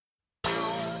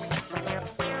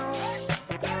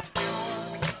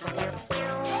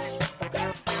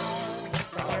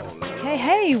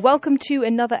Hey, welcome to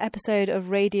another episode of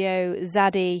Radio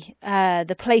Zaddy,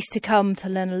 the place to come to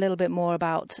learn a little bit more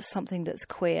about something that's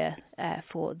queer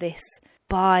for this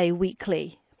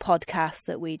bi-weekly podcast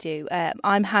that we do.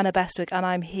 I'm Hannah Bestwick and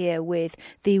I'm here with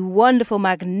the wonderful,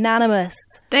 magnanimous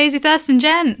Daisy Thurston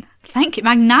Jen. Thank you,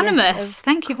 magnanimous. Yes,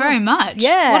 thank you very much.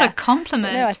 Yeah. What a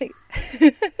compliment. I think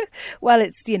well,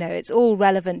 it's all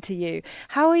relevant to you.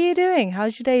 How are you doing?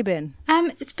 How's your day been?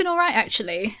 It's been all right,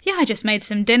 actually. Yeah, I just made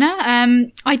some dinner.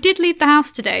 I did leave the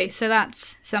house today, so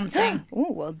that's something.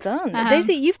 Oh, well done.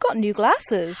 Daisy, you've got new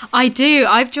glasses. I do.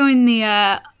 I've joined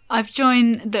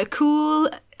the cool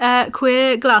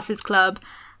queer glasses club.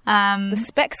 The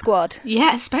Spec Squad.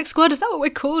 Yeah, Spec Squad. Is that what we're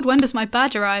called? When does my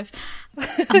badge arrive?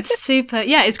 I'm super.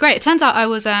 Yeah, it's great. It turns out I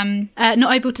was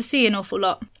not able to see an awful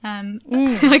lot.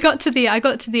 I got to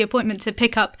the appointment to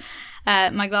pick up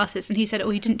my glasses, and he said, "Oh,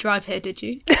 you didn't drive here, did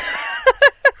you?"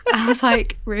 I was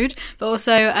like, rude, but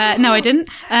also no, I didn't.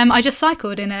 I just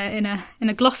cycled in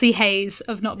a glossy haze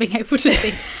of not being able to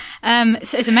see.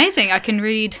 So it's amazing. I can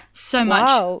read so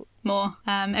much more.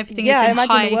 Everything is in I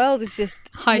imagine the world is just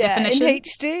high definition in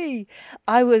HD.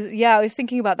 I was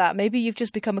thinking about that. Maybe you've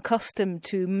just become accustomed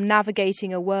to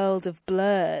navigating a world of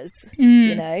blurs.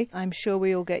 You know, I'm sure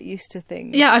we all get used to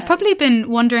things. Yeah, I've probably been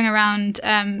wandering around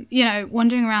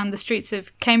the streets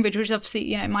of Cambridge, which is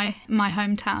obviously my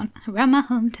hometown. Around my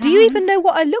hometown. Do you even know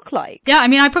what I look like? Yeah, I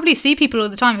mean, I probably see people all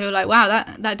the time who are like, "Wow,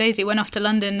 that Daisy went off to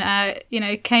London.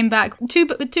 Came back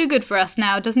too good for us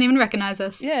now. Doesn't even recognise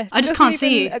us." Yeah, I just can't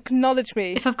see you. Acknowledge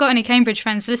me. If I've got any Cambridge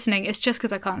friends listening, it's just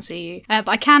because I can't see you. But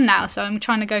I can now, so I'm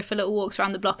trying to go for little walks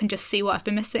around the block and just see what I've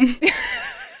been missing.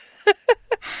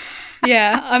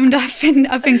 Yeah,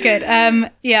 I've been good.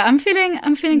 I'm feeling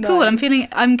nice. cool.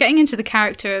 I'm getting into the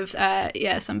character of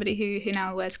somebody who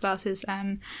now wears glasses.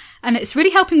 And it's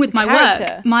really helping with my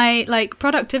work. My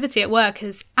productivity at work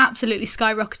has absolutely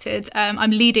skyrocketed.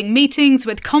 I'm leading meetings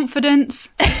with confidence.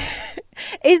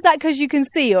 Is that because you can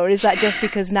see, or is that just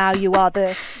because now you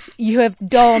have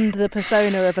donned the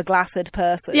persona of a glassed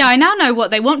person? Yeah, I now know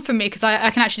what they want from me because I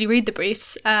can actually read the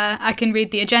briefs. I can read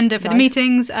the agenda for the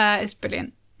meetings. It's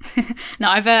brilliant. No,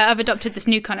 I've adopted this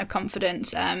new kind of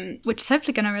confidence, which is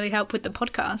hopefully going to really help with the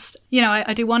podcast. You know,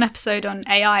 I do one episode on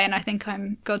AI, and I think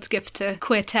I'm God's gift to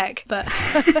queer tech. But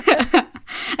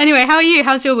anyway, how are you?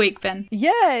 How's your week been?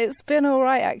 Yeah, it's been all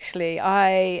right actually.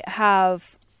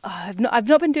 I've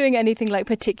not been doing anything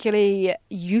particularly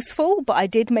useful, but I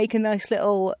did make a nice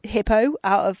little hippo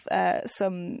out of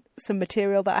some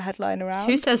material that I had lying around.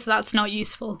 Who says that's not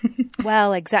useful?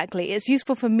 Well, exactly. It's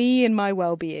useful for me and my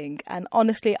well-being, and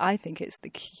honestly, I think it's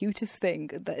the cutest thing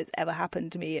that has ever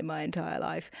happened to me in my entire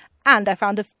life. And I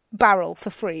found a barrel for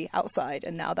free outside,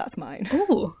 and now that's mine.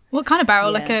 Ooh, what kind of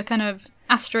barrel? Yeah. Like a kind of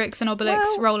Asterix and Obelix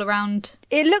roll around?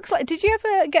 It looks like... Did you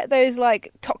ever get those,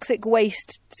 toxic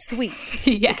waste sweets?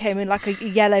 Yes. That came in, a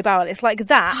yellow barrel. It's like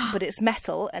that, but it's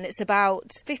metal, and it's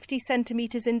about 50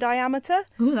 centimetres in diameter.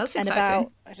 Ooh, that's exciting. And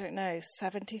about, I don't know,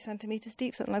 70 centimetres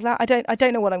deep, something like that. I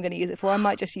don't know what I'm going to use it for. I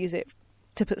might just use it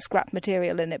to put scrap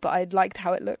material in it, but I liked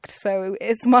how it looked, so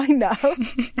it's mine now.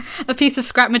 A piece of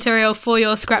scrap material for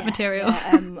your scrap material.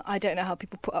 Yeah, I don't know how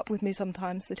people put up with me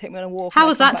sometimes. They take me on a walk. How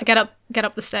was that to get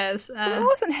up the stairs? Well, it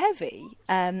wasn't heavy.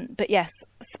 But yes,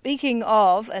 speaking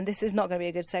of, and this is not going to be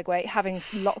a good segue, having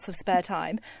lots of spare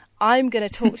time, I'm going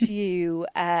to talk to you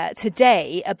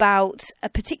today about a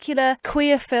particular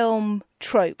queer film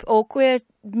trope or queer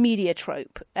media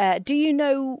trope. Do you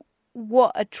know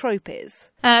what a trope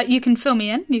is? You can fill me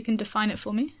in. You can define it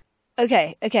for me.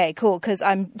 Okay, cool, because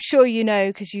I'm sure you know,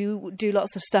 because you do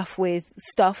lots of stuff with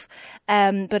stuff,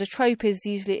 but a trope is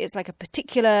usually, it's like a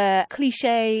particular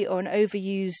cliche or an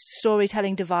overused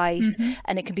storytelling device,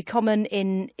 and it can be common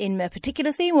in a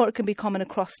particular theme, or it can be common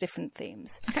across different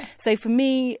themes. Okay. So for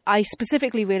me, I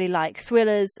specifically really like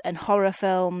thrillers and horror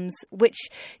films, which,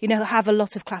 have a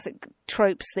lot of classic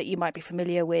tropes that you might be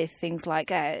familiar with, things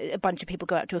like a bunch of people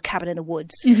go out to a cabin in the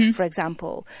woods, for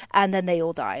example, and then they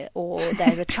all die, or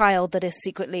there's a child that is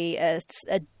secretly a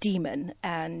demon,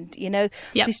 and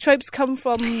these tropes come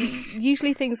from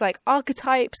usually things like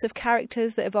archetypes of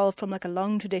characters that evolved from a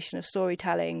long tradition of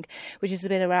storytelling, which has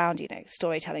been around.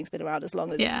 Storytelling's been around as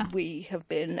long as we have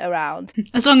been around.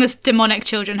 As long as demonic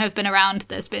children have been around,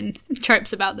 there's been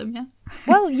tropes about them. Yeah.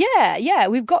 Well, yeah,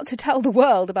 we've got to tell the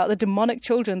world about the demonic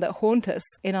children that haunt us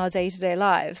in our day-to-day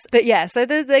lives. But yeah, so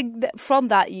from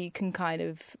that you can kind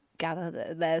of gather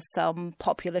that there's some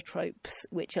popular tropes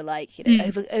which are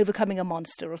overcoming a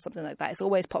monster or something like that. It's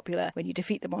always popular when you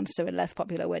defeat the monster and less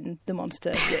popular when the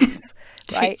monster wins.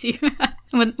 Right? Defeats you.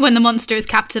 When the monster is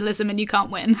capitalism and you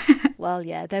can't win. Well,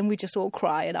 yeah, then we just all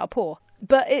cry and are poor.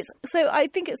 But I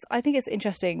think it's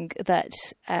interesting that,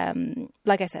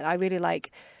 like I said, I really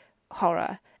like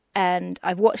horror. And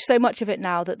I've watched so much of it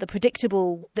now that the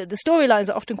storylines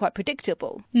are often quite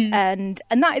predictable. And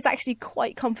that is actually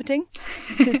quite comforting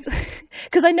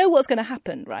because I know what's going to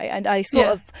happen, right? And I sort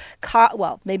of can't,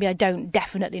 well, maybe I don't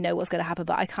definitely know what's going to happen,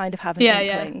 but I kind of have an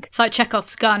inkling. Yeah. It's like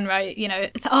Chekhov's gun, right? You know,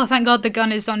 oh, thank God the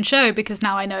gun is on show because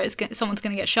now I know someone's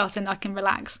going to get shot and I can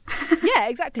relax. Yeah,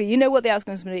 exactly. You know what the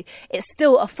outcome is going to be. It's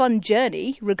still a fun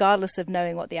journey, regardless of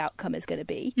knowing what the outcome is going to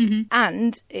be.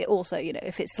 And it also, you know,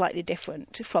 if it's slightly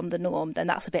different from the norm, then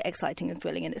that's a bit exciting and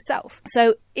thrilling in itself.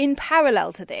 So in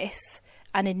parallel to this,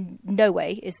 and in no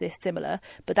way is this similar,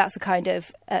 but that's a kind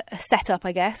of a setup,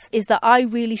 I guess, is that I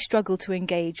really struggle to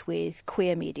engage with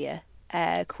queer media,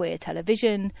 queer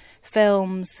television,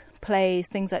 films, plays,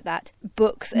 things like that,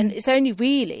 books. And it's only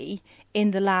really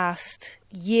in the last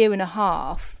year and a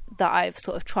half that I've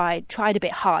sort of tried a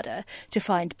bit harder to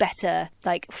find better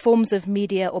like forms of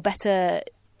media or better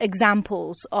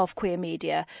examples of queer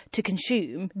media to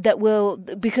consume that will,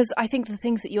 because I think the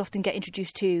things that you often get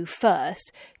introduced to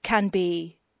first can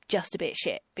be just a bit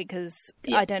shit because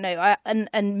I don't know,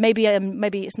 and maybe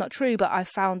it's not true, but I've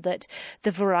found that the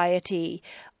variety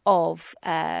of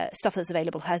stuff that's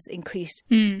available has increased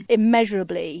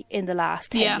immeasurably in the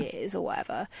last 10 years or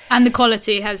whatever, and the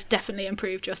quality has definitely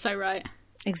improved. You're so right.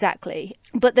 Exactly.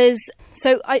 But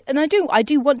I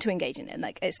do want to engage in it.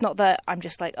 Like, it's not that I'm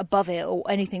just like above it or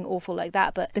anything awful like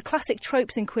that, but the classic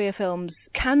tropes in queer films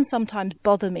can sometimes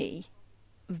bother me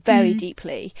very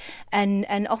deeply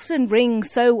and often ring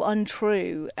so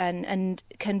untrue and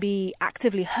can be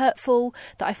actively hurtful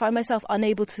that I find myself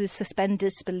unable to suspend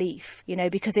disbelief, you know,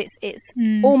 because it's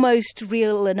almost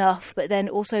real enough but then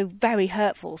also very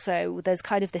hurtful. So there's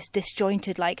kind of this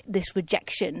disjointed, like this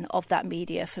rejection of that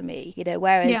media for me, you know,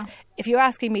 whereas if you're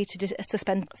asking me to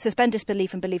suspend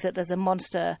disbelief and believe that there's a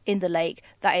monster in the lake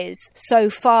that is so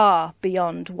far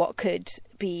beyond what could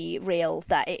be real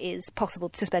that it is possible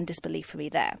to suspend disbelief for me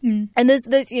there. And there's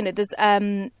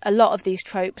a lot of these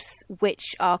tropes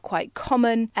which are quite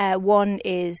common. One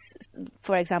is,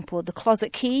 for example, the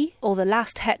closet key or the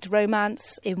last het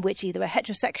romance, in which either a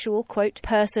heterosexual quote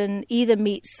person either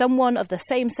meets someone of the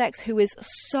same sex who is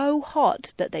so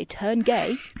hot that they turn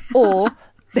gay, or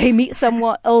they meet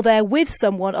someone, or they're with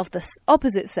someone of the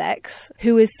opposite sex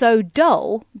who is so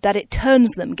dull that it turns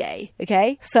them gay,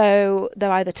 okay? So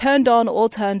they're either turned on or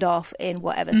turned off in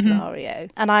whatever scenario.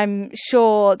 And I'm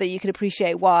sure that you can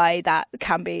appreciate why that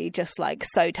can be just like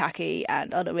so tacky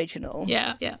and unoriginal.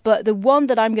 Yeah. But the one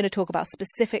that I'm going to talk about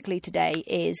specifically today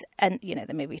is, and you know,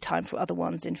 there may be time for other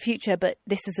ones in future, but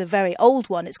this is a very old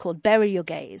one. It's called Bury Your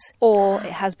Gays, or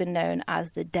it has been known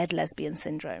as the dead lesbian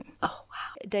syndrome. Oh,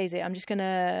 wow. Daisy, I'm just going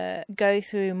to go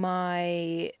through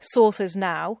my sources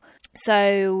now.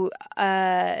 So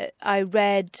I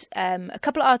read a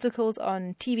couple of articles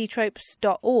on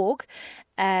tvtropes.org.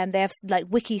 They have like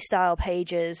wiki style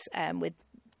pages with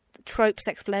tropes,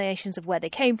 explanations of where they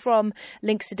came from,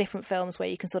 links to different films where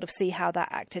you can sort of see how that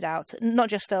acted out. Not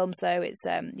just films though, it's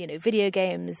video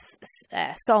games,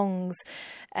 songs,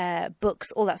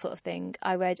 books, all that sort of thing.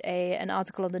 I read an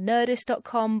article on the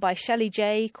Nerdist.com by Shelley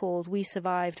J called "We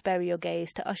Survived, Bury Your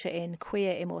Gays to Usher in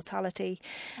Queer Immortality,"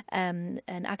 an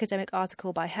academic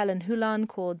article by Helen Hulan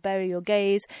called "Bury Your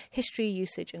Gays, History,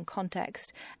 Usage and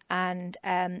Context," and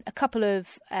a couple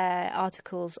of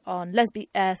articles on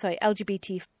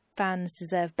LGBT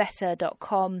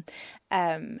fansdeservebetter.com,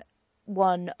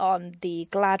 one on the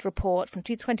GLAAD report from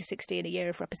 2016, A Year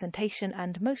of Representation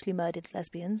and Mostly Murdered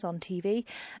Lesbians on TV,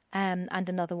 and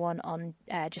another one on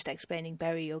just explaining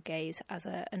Bury Your Gays as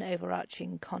an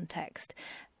overarching context.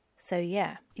 So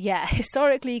yeah,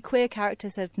 historically queer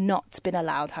characters have not been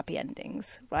allowed happy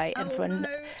endings, right? And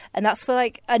and that's for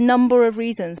like a number of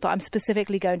reasons, but I'm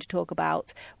specifically going to talk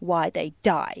about why they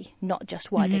die, not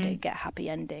just why they don't get happy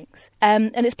endings.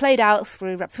 And it's played out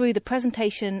through the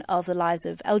presentation of the lives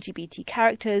of LGBT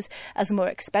characters as more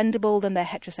expendable than their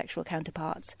heterosexual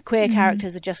counterparts. Queer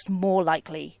characters are just more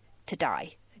likely to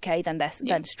die, okay,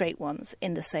 than straight ones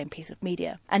in the same piece of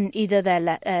media. And either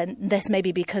this may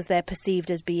be because they're perceived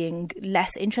as being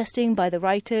less interesting by the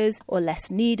writers, or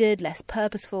less needed, less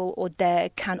purposeful, or there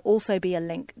can also be a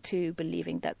link to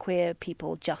believing that queer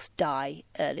people just die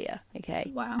earlier,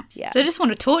 okay? Wow. Yeah. They just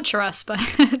want to torture us, by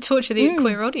torture the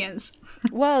queer audience.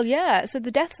 Well, yeah. So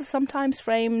the deaths are sometimes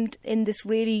framed in this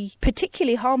really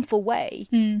particularly harmful way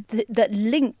that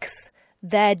links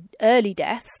their early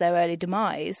deaths, their early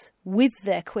demise, with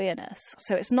their queerness.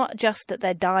 So it's not just that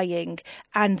they're dying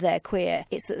and they're queer,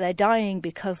 it's that they're dying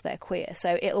because they're queer.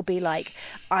 So it'll be like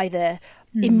either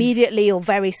immediately or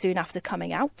very soon after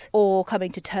coming out, or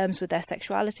coming to terms with their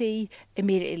sexuality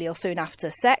immediately or soon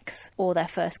after sex or their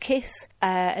first kiss.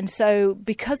 And so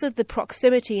because of the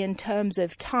proximity in terms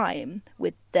of time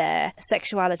with their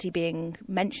sexuality being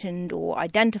mentioned or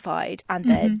identified and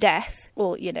their death,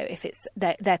 or, you know, if it's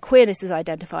their queerness is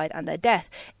identified and their death,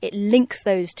 it links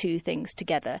those two things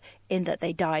together in that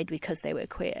they died because they were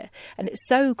queer. And it's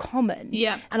so common.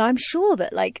 Yeah. And I'm sure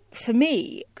that, like, for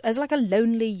me, as like a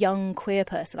lonely young queer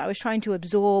person, I was trying to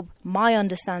absorb my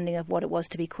understanding of what it was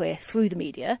to be queer through the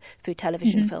media, through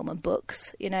television, film and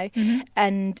books, you know.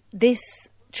 And this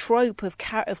trope of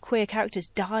queer characters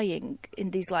dying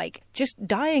in these, like, just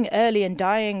dying early and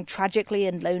dying tragically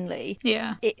and lonely.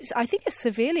 Yeah. I think it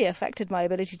severely affected my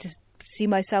ability to see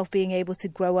myself being able to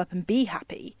grow up and be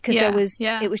happy, because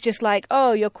it was just like,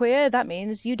 oh, you're queer, that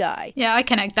means you die. Yeah, I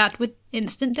connect that with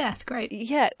instant death. Great.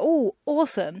 Yeah. Oh,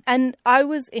 awesome. And I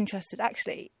was interested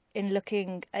actually in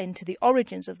looking into the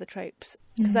origins of the tropes,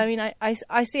 because I mean,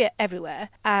 I see it everywhere,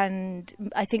 and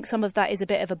I think some of that is a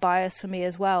bit of a bias for me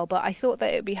as well, but I thought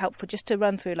that it would be helpful just to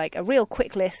run through like a real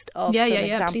quick list of some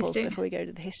examples before we go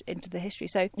to into the history.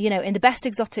 So, you know, in The Best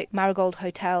Exotic Marigold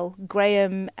Hotel,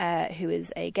 Graham, who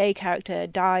is a gay character,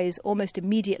 dies almost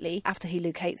immediately after he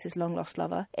locates his long-lost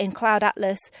lover. In Cloud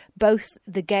Atlas, both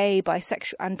the gay,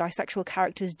 bisexual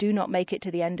characters do not make it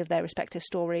to the end of their respective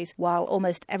stories, while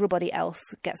almost everybody else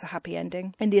gets a happy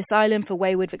ending. In The Asylum for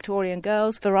Wayward Victorian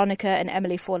Girls, Veronica and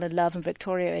Emily fall in love and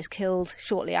Victoria is killed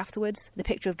shortly afterwards. The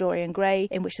Picture of Dorian Gray,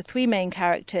 in which the three main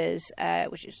characters,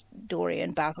 which is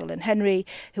Dorian, Basil and Henry,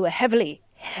 who are heavily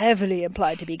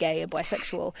implied to be gay and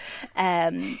bisexual,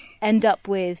 end up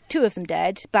with two of them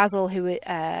dead. Basil, who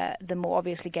the more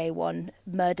obviously gay one,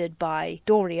 murdered by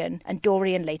Dorian, and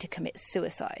Dorian later commits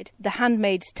suicide. The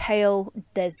Handmaid's Tale,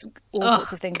 there's all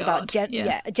sorts of things about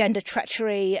gender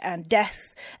treachery and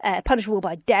death, punishable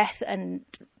by death, and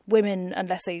women,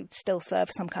 unless they still serve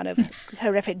some kind of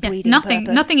horrific breeding purpose.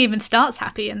 Nothing even starts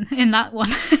happy in that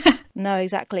one. No,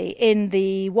 exactly. In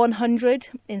the 100,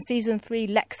 in season 3,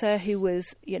 Lexa, who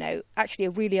was, you know, actually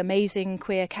a really amazing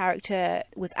queer character,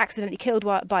 was accidentally killed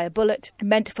by a bullet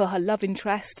meant for her love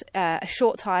interest a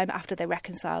short time after they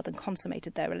reconciled and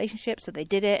consummated their relationship. So they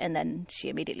did it, and then she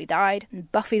immediately died.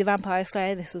 And Buffy the Vampire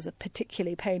Slayer, this was a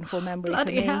particularly painful memory for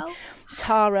me. Hell.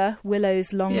 Tara,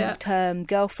 Willow's long-term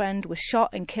girlfriend, was shot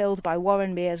and killed by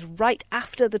Warren Mears right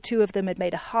after the two of them had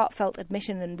made a heartfelt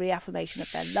admission and reaffirmation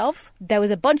of their love. There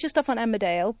was a bunch of stuff on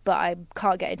Emmerdale, but I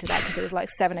can't get into that because there was like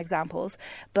 7 examples.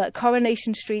 But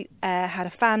Coronation Street had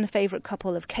a fan favourite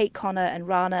couple of Kate Connor and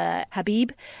Rana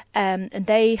Habib, and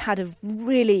they had a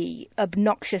really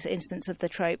obnoxious instance of the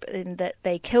trope in that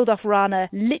they killed off Rana,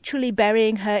 literally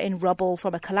burying her in rubble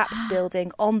from a collapsed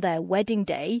building on their wedding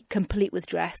day, complete with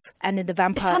dress. And in the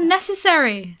Vampire... It's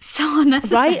unnecessary. So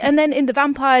unnecessary. Right? And then in the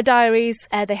Vampire Diaries,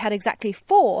 they had exactly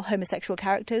 4 homosexual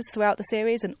characters throughout the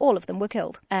series, and all of them were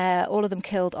killed. All of them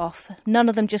killed off. None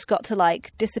of them just got to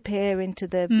like disappear into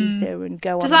the ether and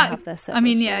go on and have their separate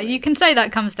stories. You can say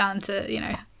that comes down to, you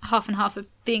know, half and half of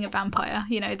being a vampire,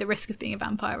 you know, the risk of being a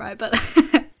vampire, right? But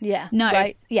yeah, no,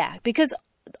 right, yeah, because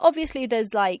obviously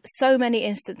there's like so many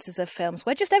instances of films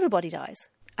where just everybody dies.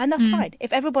 And that's fine.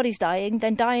 If everybody's dying,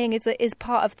 then dying is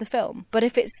part of the film. But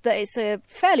if it's a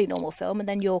fairly normal film and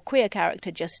then your queer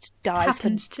character just dies for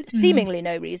seemingly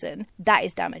no reason, that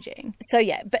is damaging. So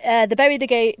yeah, but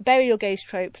the bury your gays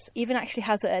tropes even actually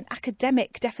has an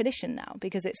academic definition now,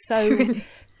 because it's so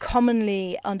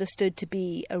commonly understood to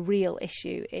be a real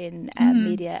issue in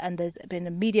media. And there's been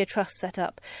a media trust set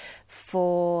up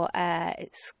for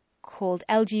it's called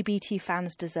LGBT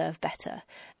Fans Deserve Better,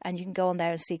 and you can go on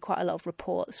there and see quite a lot of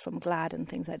reports from GLAAD and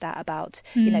things like that about,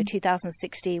 you know,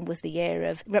 2016 was the year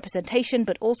of representation,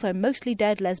 but also mostly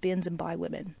dead lesbians and bi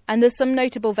women. And there's some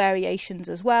notable variations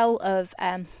as well of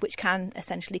which can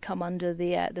essentially come under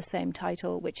the same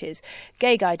title, which is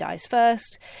Gay Guy Dies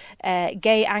First,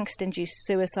 Gay Angst-Induced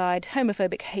Suicide,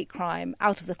 Homophobic Hate Crime,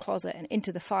 Out of the Closet and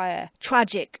Into the Fire,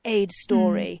 Tragic AIDS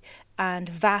Story, and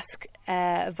Vasquez,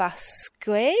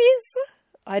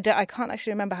 I can't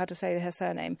actually remember how to say her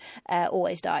surname,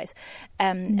 always dies.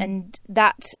 And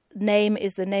that name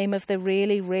is the name of the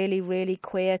really, really, really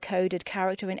queer coded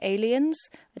character in Aliens.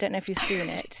 I don't know if you've seen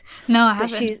it. No, I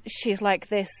haven't. But she's like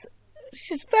this,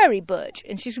 she's very butch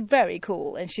and she's very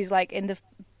cool. And she's like in the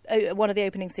one of the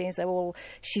opening scenes,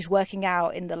 she's working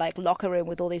out in the like locker room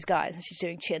with all these guys, and she's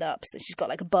doing chin-ups, and she's got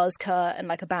like a buzz cut and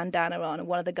like a bandana on, and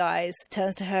one of the guys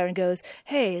turns to her and goes,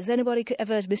 "Hey, has anybody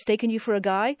ever mistaken you for a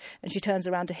guy?" And she turns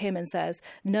around to him and says,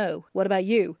 "No, what about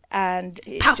you?" And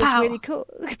it's pow, just pow. really cool.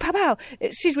 Pow pow.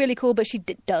 She's really cool, but she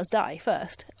does die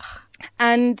first.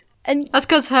 And that's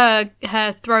because her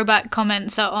throwback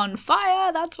comments are on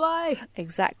fire. That's why.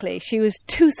 Exactly, she was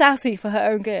too sassy for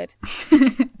her own good.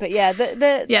 But yeah,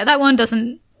 that one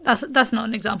doesn't. That's not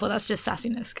an example. That's just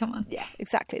sassiness. Come on. Yeah,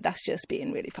 exactly. That's just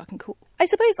being really fucking cool. I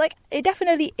suppose, like, it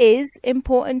definitely is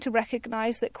important to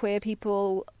recognise that queer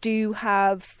people do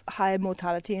have higher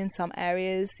mortality in some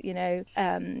areas. You know,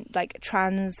 like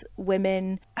trans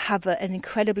women have an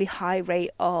incredibly high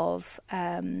rate of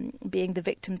being the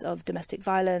victims of domestic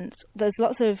violence. There's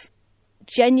lots of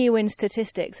genuine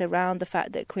statistics around the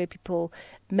fact that queer people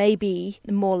may be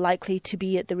more likely to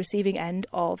be at the receiving end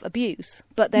of abuse.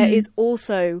 But there is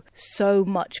also so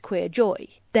much queer joy.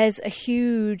 There's a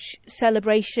huge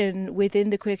celebration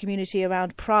within the queer community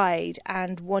around pride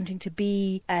and wanting to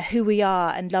be who we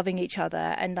are and loving each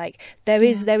other. And like there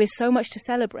is so much to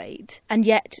celebrate. And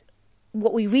yet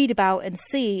what we read about and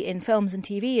see in films and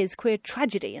TV is queer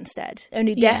tragedy instead.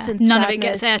 Only death and sadness. None of it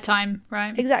gets airtime,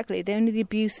 right? Exactly. Only the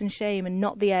abuse and shame and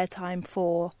not the airtime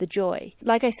for the joy.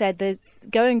 Like I said,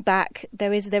 going back,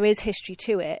 there is history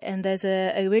to it. And there's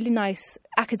a really nice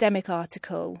academic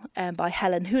article by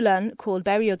Helen Hulan called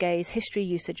Bury Your Gays, History,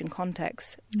 Usage and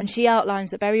Context. And she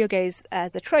outlines that bury your gays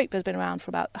as a trope has been around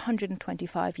for about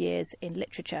 125 years in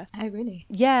literature. Oh, really?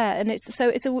 Yeah, and it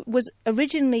was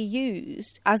originally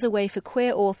used as a way for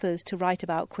queer authors to write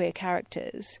about queer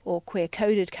characters or queer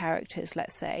coded characters,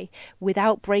 let's say,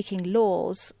 without breaking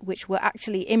laws which were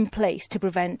actually in place to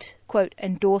prevent, quote,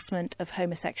 endorsement of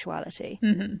homosexuality.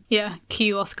 Mm-hmm. Yeah,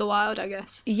 cue Oscar Wilde, I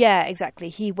guess. Yeah, exactly.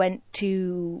 He went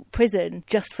to prison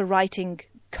just for writing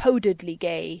codedly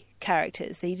gay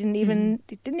characters. They didn't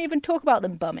even talk about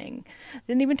them bumming.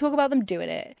 Didn't even talk about them doing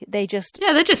it. They're just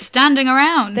standing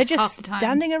around. They're just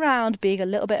standing around being a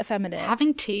little bit effeminate,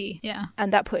 having tea. Yeah,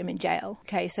 and that put him in jail.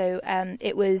 Okay, so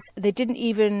they didn't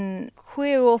even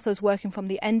queer authors working from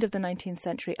the end of the 19th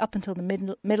century up until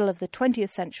the middle of the 20th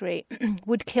century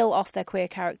would kill off their queer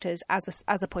characters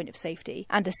as a point of safety,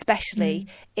 and especially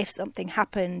if something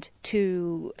happened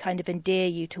to kind of endear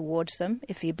you towards them.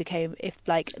 If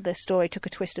like the story took a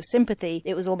twist of sympathy,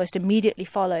 it was almost immediately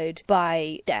followed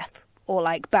by death or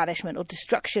like banishment or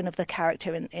destruction of the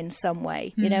character in some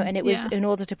way, you know, and it was in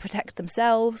order to protect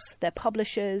themselves, their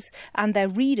publishers and their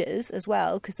readers as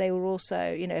well, because they were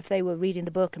also, you know, if they were reading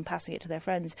the book and passing it to their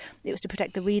friends, it was to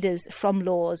protect the readers from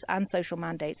laws and social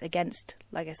mandates against,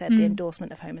 like I said, the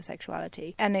endorsement of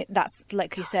homosexuality. And that's,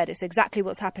 like you said, it's exactly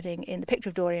what's happening in The Picture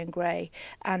of Dorian Gray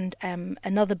and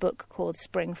another book called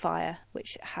Spring Fire,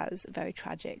 which has very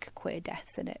tragic queer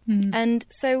deaths in it. And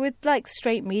so with like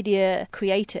straight media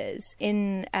creators,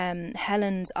 in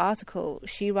Helen's article,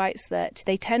 she writes that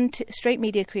straight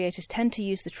media creators tend to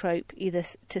use the trope either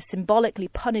to symbolically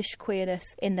punish queerness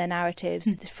in their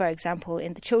narratives, for example,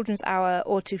 in The Children's Hour,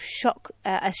 or to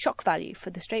as shock value for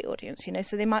the straight audience. You know,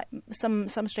 so they might some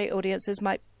straight audiences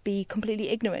might be completely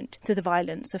ignorant to the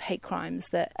violence of hate crimes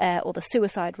that or the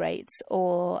suicide rates,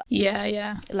 or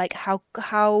like how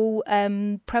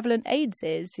prevalent AIDS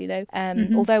is. You know,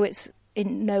 although it's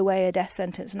in no way a death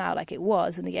sentence now like it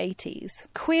was in the 80s.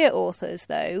 Queer authors,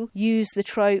 though, use the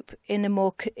trope in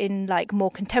more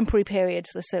contemporary periods,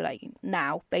 so like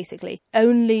now, basically,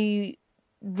 only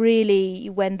really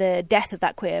when the death of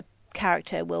that queer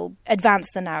character will advance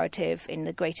the narrative in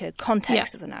the greater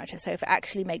context of the narrative. So if it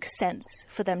actually makes sense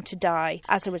for them to die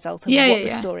as a result of what the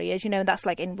story is, you know, and that's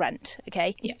like in Rent,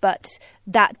 okay? Yeah. But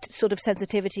that sort of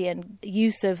sensitivity and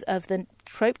use of the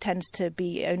trope tends to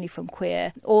be only from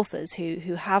queer authors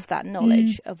who have that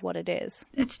knowledge of what it is.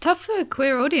 It's tough for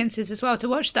queer audiences as well to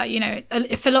watch that, you know,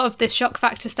 if a lot of this shock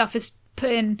factor stuff is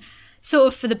put in sort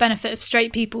of for the benefit of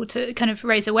straight people to kind of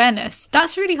raise awareness.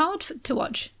 That's really hard to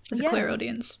watch as a queer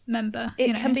audience member.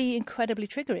 It can be incredibly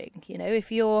triggering, you know,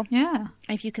 if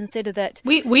you consider that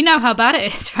we know how bad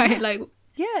it is, right? Like,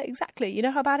 yeah, exactly. You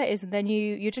know how bad it is, and then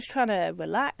you're just trying to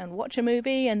relax and watch a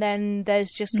movie, and then there's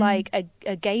just like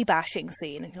a gay bashing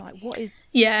scene, and you're like, what is...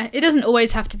 Yeah, it doesn't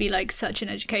always have to be like such an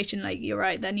education. Like, you're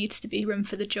right, there needs to be room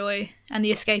for the joy and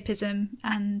the escapism,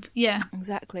 and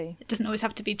exactly. It doesn't always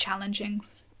have to be challenging.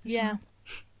 Yeah.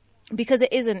 Because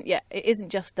it isn't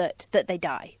just that they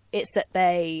die. it's that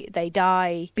they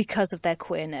die because of their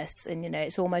queerness, and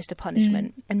it's almost a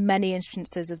punishment. And many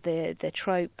instances of the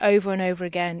trope over and over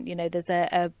again. There's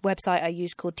a website I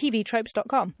use called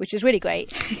tvtropes.com, which is really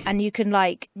great, and you can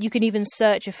even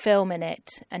search a film in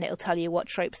it and it'll tell you what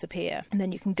tropes appear, and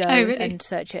then you can go and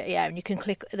search it, and you can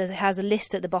click. It has a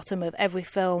list at the bottom of every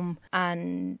film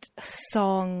and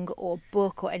song or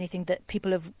book or anything that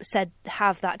people have said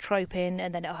have that trope in,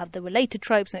 and then it'll have the related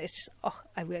tropes, and it's just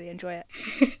I really enjoy it.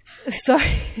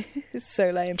 Sorry, it's so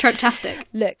lame. Trope-tastic.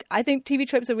 Look, I think TV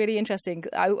tropes are really interesting.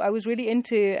 I was really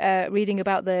into reading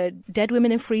about the dead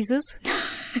women in freezers.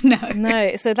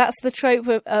 No. So that's the trope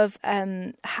of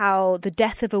how the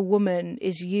death of a woman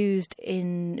is used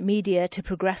in media to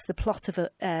progress the plot of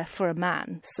for a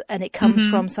man, and it comes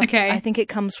from something. I think it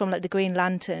comes from like the Green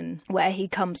Lantern, where he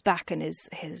comes back and his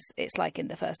it's like in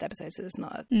the first episode, so it's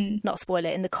not spoiler.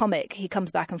 In the comic, he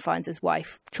comes back and finds his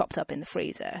wife chopped up in the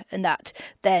freezer, and that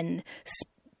then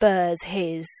spurs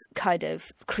his kind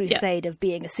of crusade of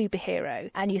being a superhero.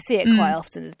 And you see it quite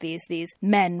often, that these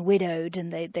men widowed,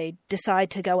 and they decide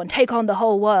to go and take on the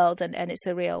whole world, and it's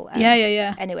a real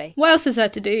Anyway, what else is there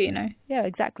to do? Yeah,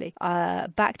 exactly.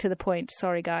 Back to the point.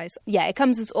 Sorry, guys. Yeah, it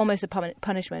comes as almost a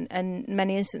punishment, and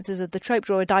many instances of the trope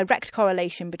draw a direct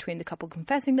correlation between the couple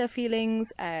confessing their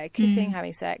feelings, kissing,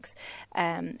 having sex,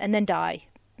 and then die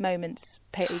moments,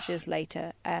 pages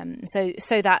later.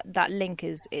 So that link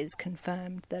is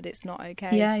confirmed, that it's not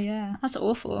okay. Yeah, that's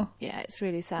awful. Yeah, it's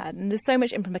really sad, and there's so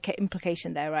much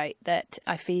implication there, right? That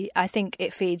I think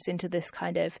it feeds into this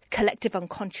kind of collective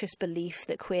unconscious belief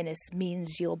that queerness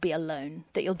means you'll be alone,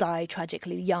 that you'll die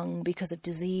tragically young because of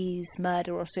disease,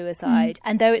 murder, or suicide.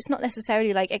 And though it's not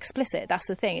necessarily like explicit, that's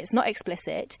the thing. It's not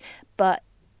explicit, but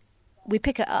we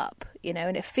pick it up,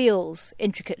 and it feels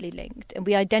intricately linked. And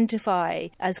we identify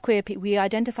as queer people. We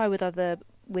identify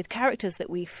with characters that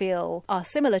we feel are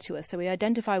similar to us. So we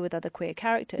identify with other queer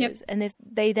characters, and if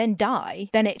they then die,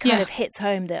 then it kind of hits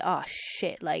home that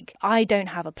shit, like I don't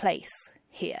have a place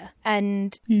here.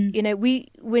 And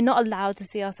we're not allowed to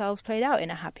see ourselves played out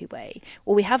in a happy way,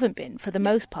 or we haven't been for the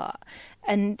most part.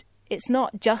 And it's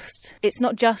not just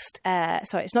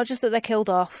that they're killed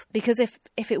off, because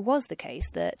if it was the case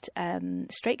that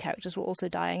straight characters were also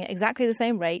dying at exactly the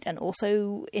same rate and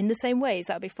also in the same ways,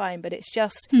 that would be fine. But it's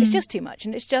just too much,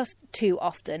 and it's just too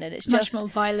often, and it's much more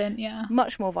violent. Yeah,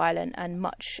 much more violent and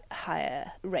much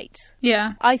higher rates.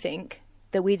 Yeah, I think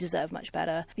that we deserve much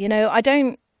better.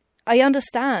 I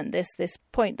understand this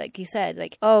point, like you said,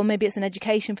 like, maybe it's an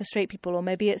education for straight people, or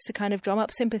maybe it's to kind of drum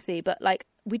up sympathy, but like,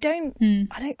 we don't.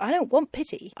 I don't want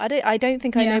pity. I don't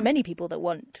think I know many people that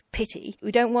want pity.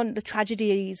 We don't want the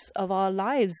tragedies of our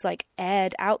lives like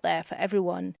aired out there for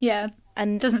everyone. Yeah.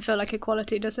 And it doesn't feel like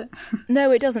equality, does it?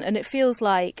 No, it doesn't. And it feels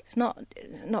like it's not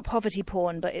poverty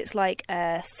porn, but it's like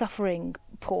suffering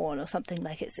porn or something.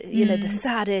 Like it's the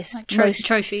saddest, like most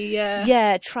trophy,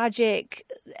 tragic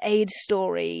AIDS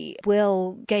story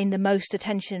will gain the most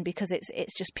attention because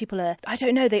it's just people are, I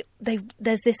don't know,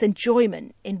 there's this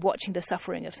enjoyment in watching the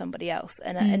suffering of somebody else,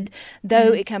 and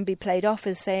though it can be played off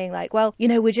as saying like, well,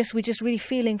 we're just really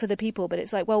feeling for the people, but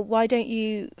it's like, well, why don't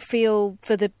you feel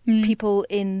for the people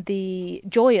in the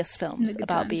joyous films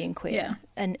about being queer?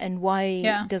 And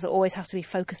why does it always have to be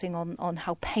focusing on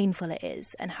how painful it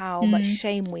is, and how much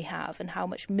shame we have, and how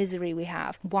much misery we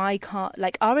have? Why can't,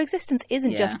 like, our existence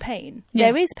isn't just pain.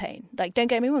 There is pain, like, don't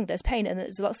get me wrong, there's pain, and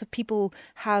there's lots of people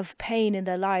have pain in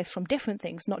their life from different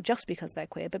things, not just because they're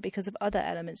queer, but because of other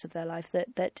elements of their life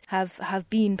that have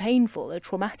been painful or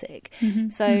traumatic.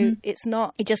 It's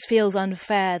not, it just feels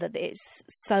unfair that it's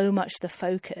so much the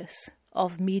focus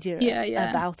of media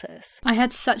about us. I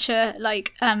had such a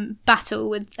battle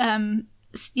with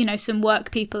some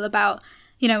work people about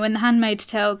when The Handmaid's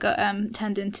Tale got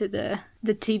turned into the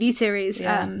TV series.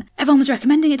 Everyone was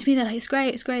recommending it to me. They're like, it's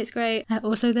great.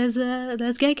 Also,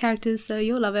 there's gay characters, so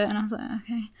you'll love it. And I was like,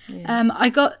 okay. I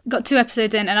got 2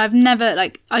 episodes in, and I've never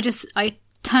I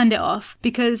turned it off,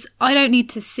 because I don't need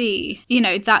to see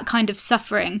that kind of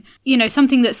suffering.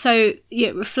 Something that so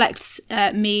reflects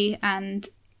me, and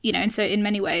and so in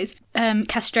many ways,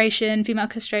 castration, female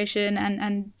castration,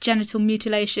 and genital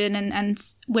mutilation, and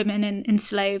women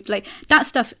enslaved, like that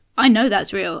stuff. I know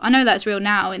that's real. I know that's real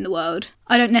now in the world.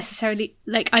 I don't necessarily,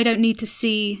 I don't need to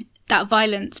see that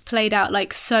violence played out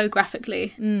so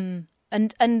graphically. And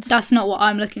that's not what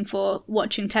I'm looking for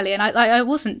watching telly. And I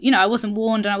wasn't, I wasn't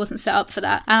warned, and I wasn't set up for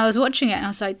that. And I was watching it, and I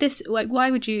was like, why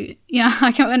would you,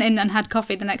 I went in and had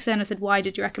coffee the next day, and I said, why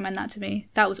did you recommend that to me?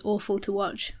 That was awful to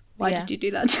watch. Why did you do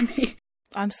that to me?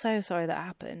 I'm so sorry that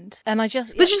happened. And I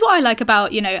just... Which is what I like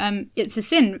about, It's a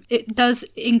Sin. It does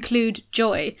include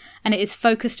joy, and it is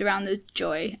focused around the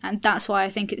joy, and that's why I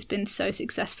think it's been so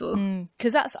successful.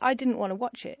 Because I didn't want to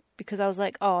watch it, because I was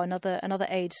like, oh, another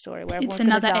AIDS story where It's everyone's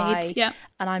another gonna die, AIDS, yeah.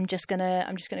 and I'm just gonna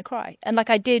cry. And like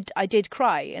I did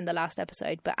cry in the last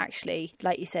episode, but actually,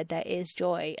 like you said, there is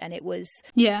joy, and it was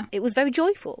very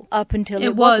joyful up until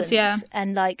it wasn't, yeah.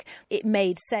 And like it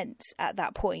made sense at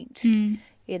that point.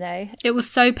 It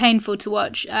was so painful to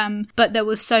watch, but there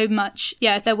was so much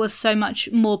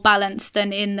more balance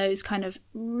than in those kind of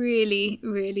really,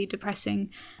 really depressing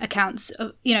accounts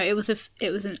of, it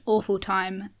was an awful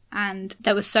time, and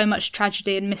there was so much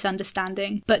tragedy and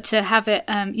misunderstanding. But to have it,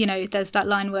 there's that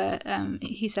line where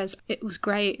he says, "It was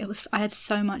great. I had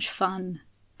so much fun,"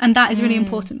 and that is a really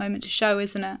important moment to show,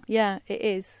 isn't it? Yeah, it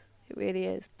is. It really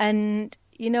is. And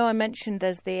I mentioned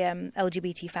there's the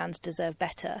LGBT fans deserve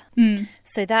better.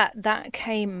 So that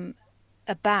came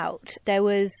about. It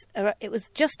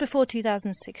was just before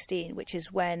 2016, which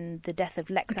is when the death of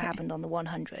Lexa happened on the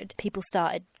 100. People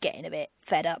started getting a bit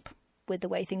fed up with the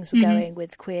way things were going,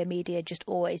 with queer media just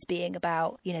always being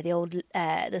about, the old,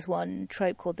 there's one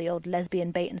trope called the old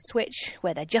lesbian bait and switch,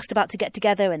 where they're just about to get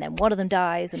together and then one of them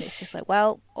dies, and it's just like,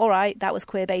 well, all right, that was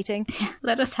queer baiting.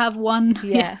 Let us have one.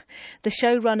 Yeah. The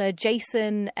showrunner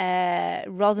Jason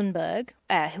Rothenberg,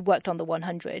 who worked on the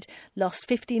 100, lost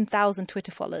 15,000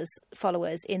 Twitter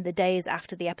followers in the days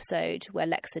after the episode where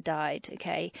Lexa died,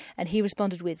 okay? And he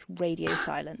responded with radio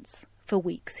silence. For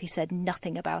weeks, he said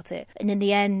nothing about it, and in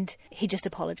the end, he just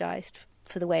apologized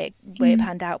for the way it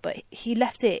panned out. But he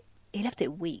left it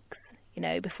weeks,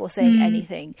 before saying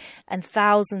anything. And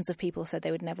thousands of people said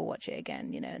they would never watch it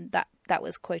again. And that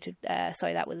was quoted.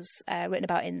 That was written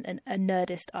about in a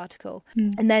Nerdist article.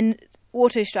 And then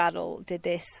Autostraddle did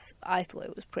this. I thought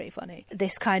it was pretty funny.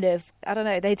 This kind of, I don't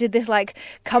know, they did this like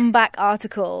comeback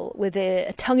article with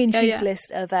a tongue-in-cheek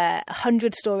list of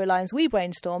 100 storylines we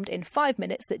brainstormed in 5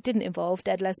 minutes that didn't involve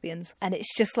dead lesbians. And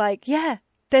it's just like, yeah,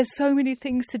 there's so many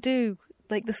things to do.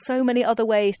 Like, there's so many other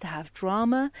ways to have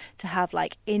drama, to have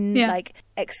like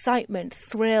excitement,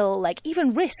 thrill, like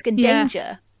even risk and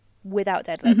danger without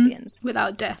dead lesbians.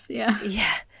 Without death, yeah.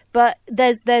 Yeah. But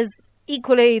there's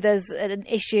an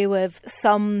issue of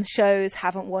some shows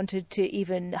haven't wanted to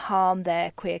even harm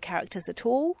their queer characters at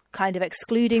all, kind of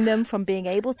excluding them from being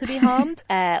able to be harmed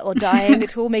or dying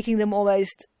at all, making them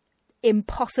almost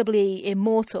impossibly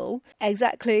immortal.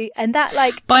 Exactly. And that,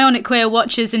 like, Bionic Queer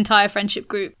Watch's entire friendship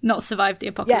group not survived the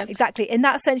apocalypse. Yeah, exactly. In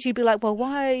that sense, you'd be like, well,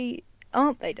 why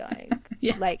aren't they dying?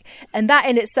 Yeah. Like, and that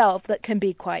in itself, that can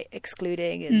be quite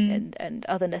excluding and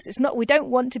otherness. It's not, we don't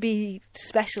want to be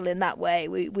special in that way.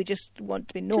 We just want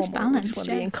to be normal. Just balanced, we just want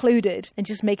to be included and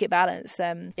just make it balanced.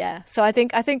 Yeah. So I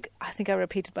think I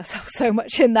repeated myself so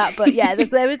much in that, but yeah,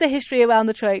 there is a history around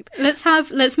the trope.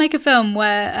 Let's make a film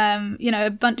where a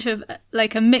bunch of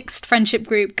like a mixed friendship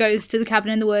group goes to the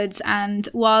cabin in the woods, and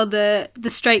while the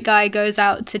straight guy goes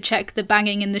out to check the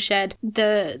banging in the shed,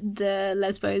 the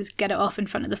lesbos get it off in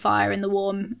front of the fire in the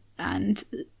warm and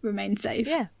remain safe.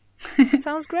 Yeah.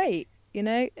 Sounds great,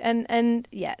 and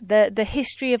yeah, the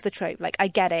history of the trope, like, I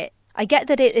get it. I get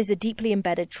that it is a deeply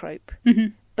embedded trope,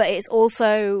 but it's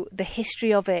also, the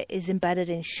history of it is embedded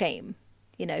in shame,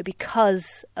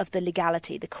 because of the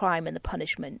legality, the crime and the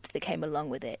punishment that came along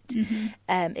with it.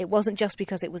 It wasn't just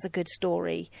because it was a good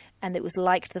story and it was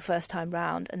liked the first time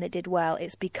round and it did well.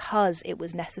 It's because it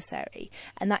was necessary,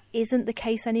 and that isn't the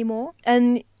case anymore.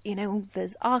 And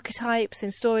there's archetypes in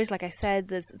stories, like I said.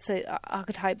 There's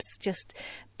archetypes just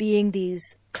being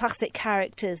these classic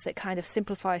characters that kind of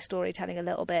simplify storytelling a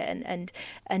little bit and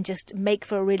just make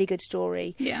for a really good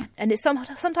story. Yeah. And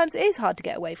sometimes it is hard to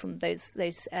get away from those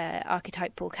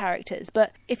archetypal characters.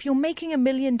 But if you're making $1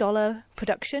 million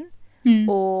production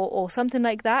or something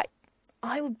like that,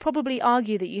 I would probably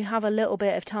argue that you have a little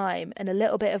bit of time and a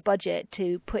little bit of budget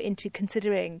to put into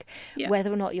considering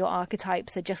whether or not your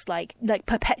archetypes are just like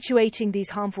perpetuating these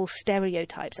harmful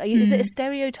stereotypes. Is it a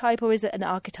stereotype or is it an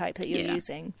archetype that you're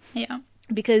using? Yeah.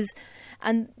 Because,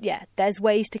 there's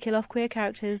ways to kill off queer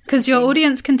characters. Because your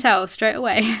audience can tell straight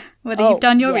away whether you've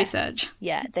done your research.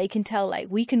 Yeah, they can tell, like,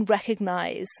 we can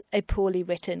recognise a poorly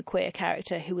written queer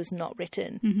character who was not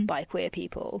written by queer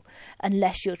people,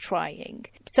 unless you're trying.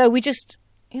 So we just,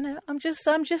 I'm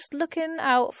just looking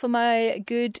out for my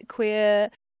good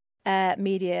queer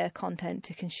media content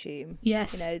to consume.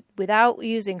 Yes. Without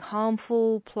using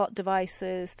harmful plot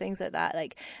devices, things like that.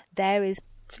 Like, there is...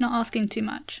 It's not asking too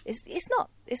much. It's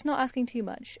not asking too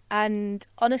much. And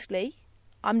honestly,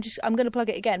 I'm going to plug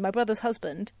it again. My brother's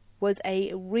husband was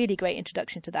a really great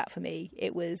introduction to that for me.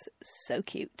 It was so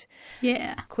cute.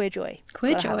 Yeah. Queer Joy.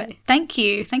 Queer Joy. Thank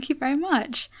you very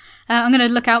much. I'm going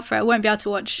to look out for it. I won't be able to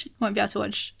watch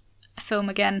a film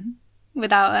again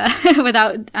without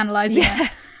without analysing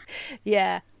it.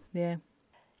 Yeah.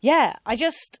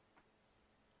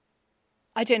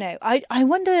 I don't know. I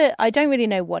wonder, I don't really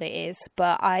know what it is,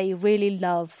 but I really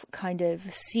love kind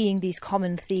of seeing these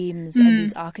common themes and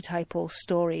these archetypal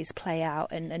stories play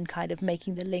out and kind of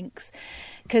making the links.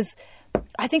 Because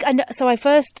I think I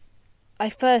first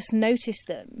noticed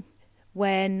them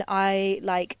when I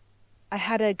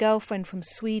had a girlfriend from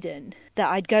Sweden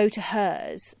that I'd go to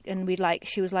hers and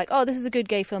she was like, oh, this is a good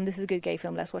gay film,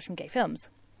 let's watch some gay films.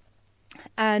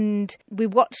 And we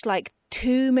watched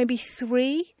 2, maybe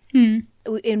 3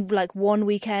 in one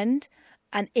weekend,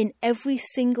 and in every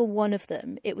single one of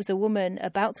them it was a woman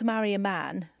about to marry a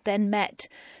man, then met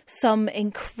some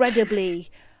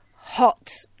incredibly hot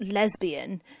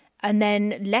lesbian, and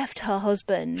then left her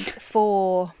husband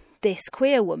for this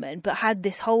queer woman, but had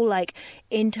this whole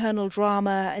internal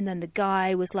drama. And then the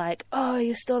guy was like, oh,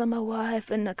 you've stolen my wife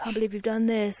and I can't believe you've done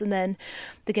this. And then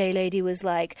the gay lady was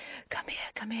like, come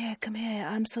here,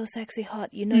 I'm so sexy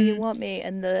hot, you want me.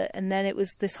 And then it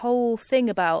was this whole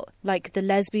thing about the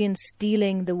lesbian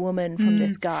stealing the woman from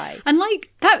this guy, and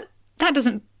that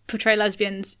doesn't portray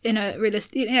lesbians in a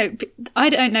realistic,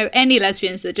 I don't know any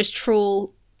lesbians that just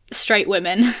trawl straight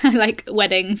women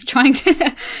weddings trying to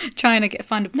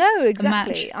find a exactly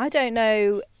match. I don't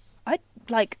know, I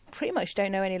pretty much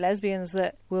don't know any lesbians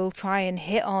that will try and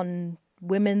hit on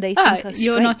women they think are straight.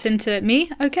 You're not into me?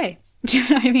 Okay. Do you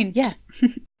know what I mean? Yeah.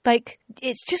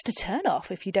 It's just a turn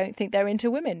off if you don't think they're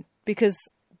into women, because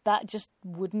that just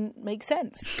wouldn't make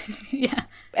sense. Yeah.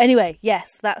 Anyway,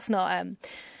 yes, that's not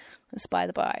that's by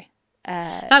the by.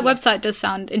 That website does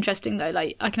sound interesting though.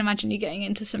 I can imagine you getting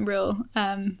into some real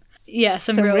some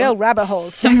real rabbit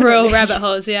holes. Some real rabbit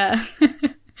holes, yeah.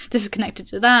 This is connected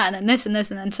to that, and then this and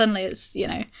this, and then suddenly it's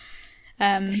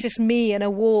it's just me and a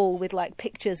wall with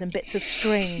pictures and bits of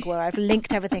string where I've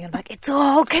linked everything and I'm it's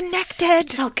all connected.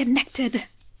 It's all connected.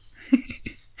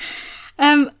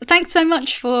 Thanks so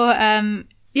much for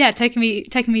taking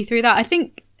me through that. I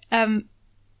think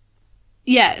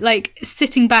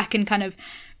sitting back and kind of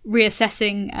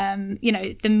reassessing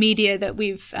the media that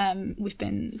we've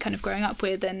been kind of growing up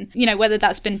with, and whether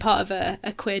that's been part of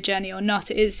a queer journey or not,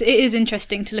 it is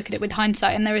interesting to look at it with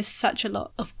hindsight. And there is such a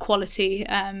lot of quality,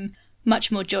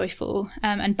 much more joyful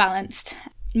and balanced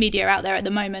media out there at the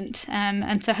moment,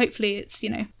 and so hopefully it's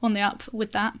on the up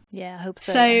with that. Yeah, I hope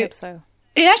so.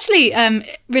 It actually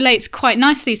relates quite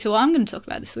nicely to what I'm going to talk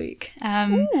about this week.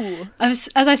 As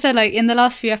I said, in the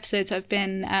last few episodes, I've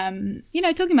been,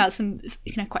 talking about some,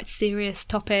 quite serious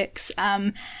topics.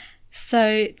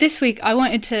 So this week, I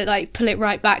wanted to pull it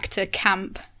right back to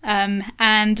camp. And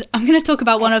I'm going to talk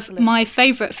about one of my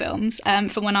favourite films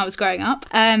from when I was growing up,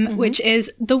 which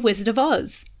is The Wizard of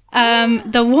Oz.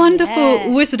 The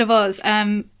wonderful Wizard of Oz.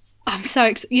 I'm so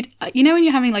excited. When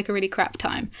you're having a really crap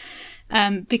time.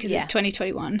 Because it's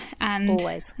 2021 and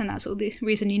always, and that's all the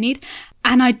reason you need.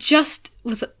 And I just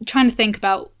was trying to think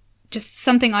about just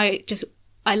something I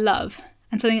love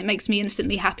and something that makes me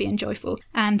instantly happy and joyful.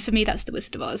 And for me, that's The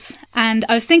Wizard of Oz. And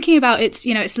I was thinking about its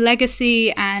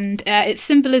legacy and its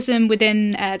symbolism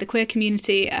within the queer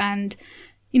community, and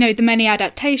the many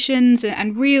adaptations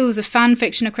and reels of fan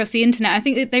fiction across the internet. I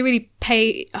think that they really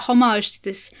pay homage to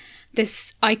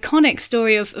this iconic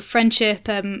story of friendship,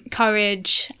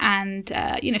 courage, and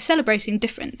celebrating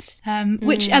difference,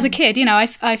 which as a kid,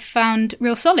 I found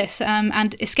real solace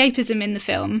and escapism in the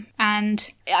film. And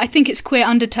I think its queer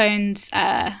undertones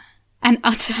and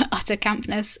utter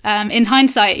campness, in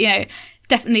hindsight,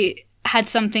 definitely had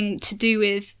something to do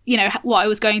with what I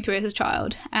was going through as a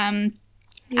child, and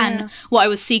what I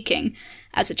was seeking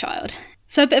as a child.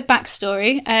 So a bit of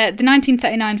backstory. The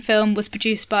 1939 film was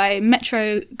produced by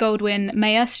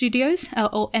Metro-Goldwyn-Mayer Studios,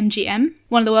 or MGM,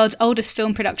 one of the world's oldest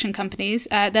film production companies.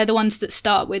 They're the ones that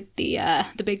start with the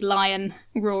big lion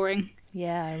roaring.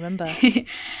 Yeah, I remember.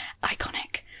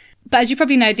 Iconic. But as you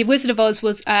probably know, The Wizard of Oz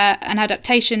was an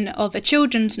adaptation of a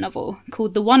children's novel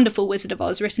called The Wonderful Wizard of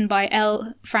Oz, written by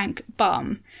L. Frank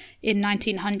Baum in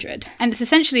 1900. And it's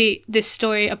essentially this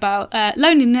story about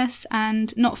loneliness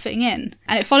and not fitting in.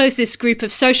 And it follows this group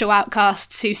of social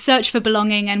outcasts who search for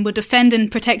belonging and will defend and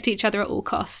protect each other at all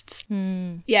costs.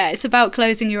 Yeah, it's about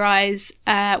closing your eyes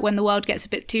when the world gets a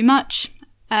bit too much,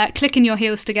 clicking your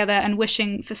heels together and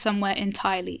wishing for somewhere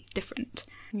entirely different.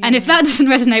 And if that doesn't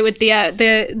resonate with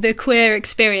the queer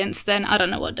experience, then I don't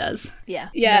know what does. Yeah.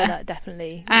 Yeah. No, that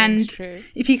definitely And is true.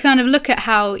 if you kind of look at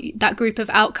how that group of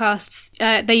outcasts,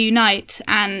 they unite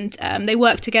and they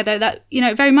work together, that, you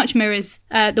know, very much mirrors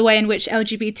the way in which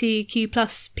LGBTQ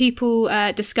plus people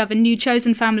discover new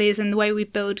chosen families and the way we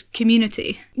build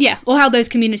community. Yeah, or how those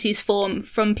communities form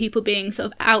from people being sort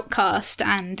of outcast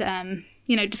and,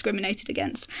 you know, discriminated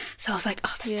against. So I was like,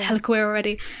 oh, this is hella queer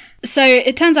already. So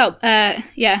it turns out,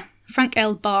 Frank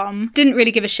L. Baum didn't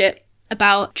really give a shit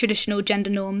about traditional gender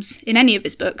norms in any of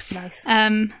his books. Nice.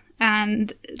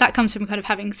 And that comes from kind of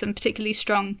having some particularly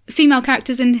strong female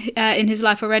characters in his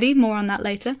life already. More on that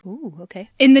later. Ooh, okay.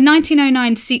 In the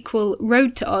 1909 sequel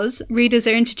Road to Oz, readers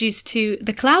are introduced to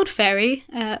the Cloud Fairy,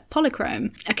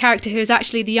 Polychrome, a character who is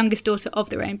actually the youngest daughter of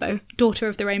the Rainbow. Daughter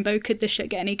of the Rainbow, could this shit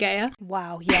get any gayer?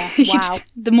 Wow, yeah, wow.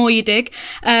 The more you dig.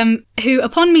 Who,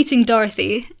 upon meeting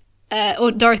Dorothy,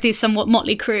 or Dorothy's somewhat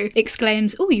motley crew,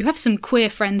 exclaims, "Oh, you have some queer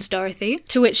friends, Dorothy."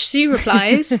 To which she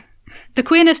replies, "The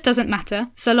queerness doesn't matter,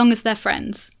 so long as they're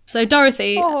friends." So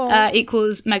Dorothy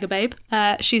equals Mega Babe.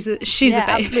 She's a babe.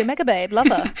 Absolute Mega Babe, love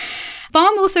her.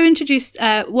 Baum also introduced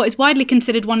what is widely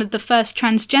considered one of the first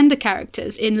transgender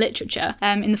characters in literature,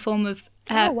 in the form of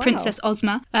Princess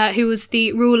Ozma, who was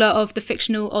the ruler of the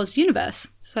fictional Oz universe.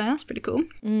 So that's pretty cool.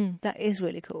 That is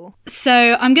really cool.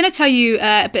 So I'm going to tell you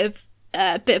a bit of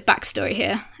backstory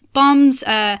here. Baum's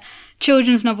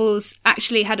children's novels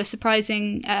actually had a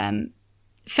surprising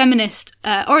feminist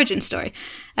origin story,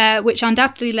 which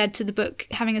undoubtedly led to the book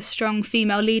having a strong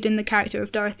female lead in the character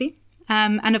of Dorothy.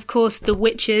 And of course, the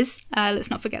witches, let's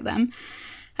not forget them.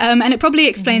 And it probably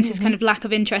explains his kind of lack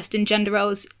of interest in gender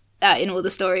roles in all the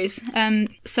stories.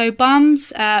 So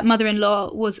Baum's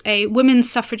mother-in-law was a women's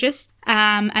suffragist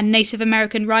and Native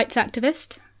American rights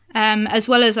activist, as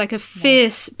well as like a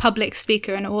fierce public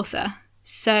speaker and author.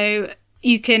 So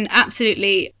you can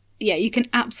absolutely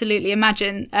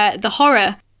imagine the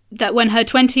horror that when her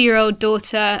 20-year-old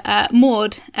daughter,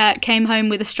 Maud, came home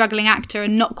with a struggling actor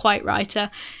and not quite writer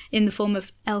in the form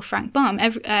of L. Frank Baum,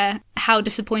 how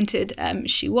disappointed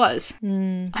she was.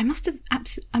 I must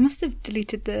have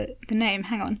deleted the name.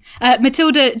 Hang on.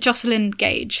 Matilda Jocelyn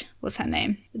Gage was her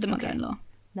name, the mother-in-law.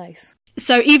 Nice.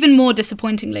 So even more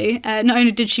disappointingly, not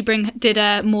only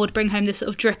did Maud bring home this sort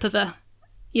of drip of a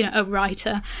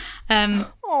writer.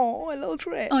 Oh, a little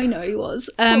drip. I know he was.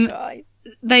 Poor guy.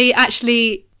 They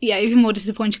actually, even more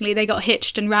disappointingly, they got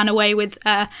hitched and ran away with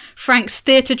Frank's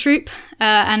theatre troupe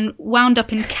and wound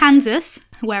up in Kansas,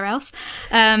 where else,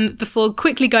 before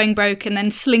quickly going broke and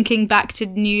then slinking back to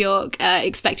New York,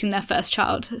 expecting their first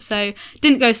child. So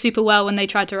didn't go super well when they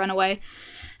tried to run away.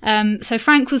 So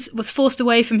Frank was forced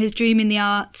away from his dream in the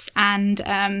arts and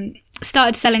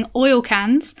started selling oil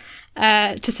cans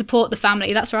to support the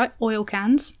family. That's right, oil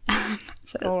cans.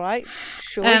 So, all right,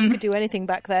 sure, you could do anything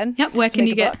back then. Yep. Where can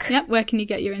you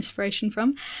get your inspiration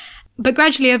from? But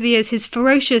gradually over the years, his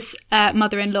ferocious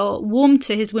mother-in-law warmed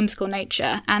to his whimsical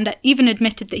nature and even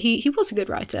admitted that he was a good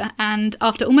writer. And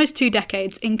after almost 2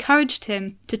 decades, encouraged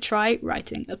him to try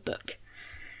writing a book.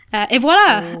 Et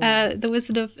voila! The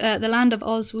Wizard of the Land of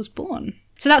Oz was born.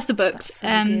 So that's the books.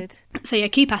 That's so good. So yeah,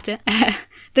 keep at it.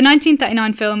 The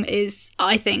 1939 film is,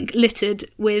 I think, littered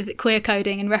with queer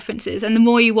coding and references, and the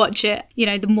more you watch it,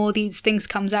 the more these things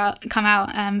come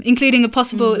out, including a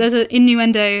possible. There's an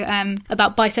innuendo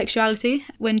about bisexuality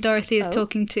when Dorothy is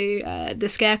talking to the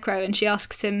Scarecrow, and she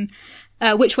asks him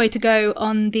which way to go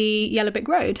on the Yellow Brick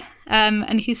Road,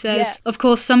 and he says, "Of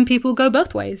course, some people go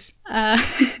both ways."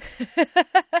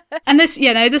 And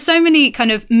there's so many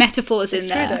kind of metaphors in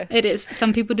there. True, though. It is.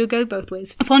 Some people do go both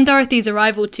ways. Upon Dorothy's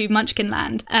arrival to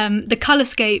Munchkinland, the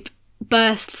colorscape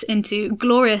bursts into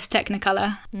glorious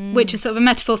technicolor, which is sort of a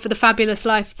metaphor for the fabulous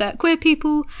life that queer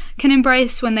people can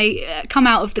embrace when they come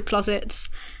out of the closets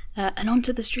and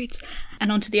onto the streets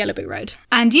and onto the Yellow Brick Road.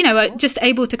 And, just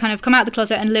able to kind of come out of the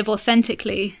closet and live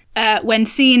authentically when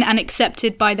seen and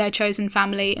accepted by their chosen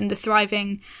family in the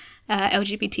thriving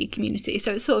LGBT community.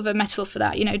 So it's sort of a metaphor for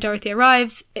that. Dorothy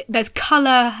arrives, there's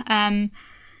colour,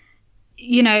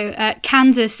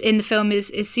 Kansas in the film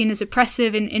is seen as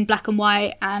oppressive in black and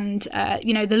white, and,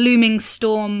 the looming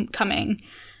storm coming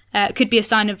could be a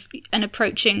sign of an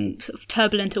approaching sort of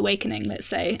turbulent awakening, let's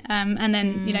say. And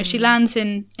then, she lands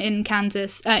in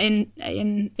Kansas, in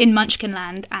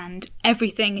Munchkinland, and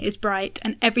everything is bright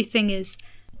and everything is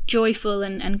joyful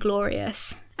and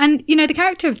glorious. And, the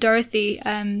character of Dorothy,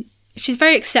 she's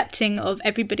very accepting of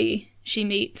everybody she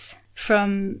meets,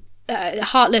 from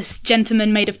heartless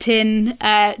gentlemen made of tin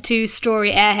to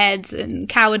strawy airheads and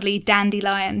cowardly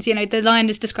dandelions. You know, the lion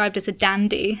is described as a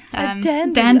dandy.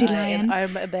 Dandelion. I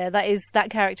remember that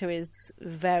character is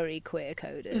very queer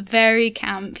coded. Very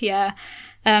camp, yeah.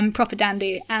 Proper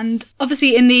dandy. And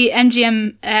obviously in the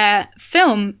MGM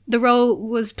film, the role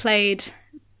was played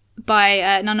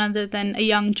by none other than a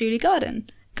young Judy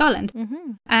Garland.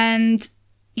 Mm-hmm. And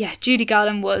yeah, Judy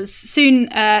Garland was soon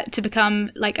to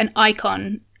become like an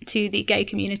icon to the gay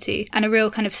community and a real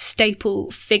kind of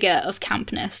staple figure of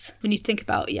campness. When you think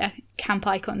about, camp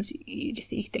icons, you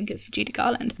think of Judy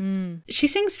Garland. She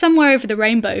sings Somewhere Over the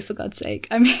Rainbow, for God's sake.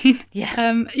 I mean,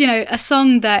 a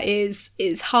song that is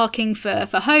harking for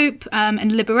hope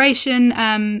and liberation,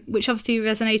 which obviously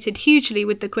resonated hugely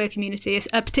with the queer community,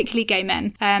 particularly gay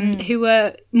men, who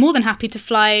were more than happy to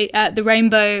fly the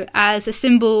rainbow as a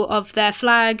symbol of their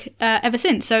flag ever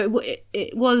since. So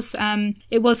it was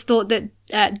thought that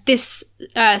this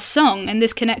song and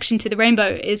this connection to the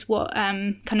rainbow is what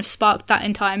kind of sparked that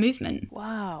entire movement.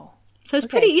 Wow. So it's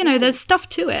pretty, cool. There's stuff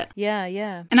to it.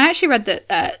 Yeah. And I actually read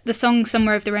that the song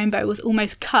Somewhere Over the Rainbow was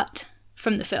almost cut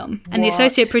from the film. And the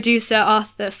associate producer,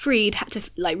 Arthur Freed, had to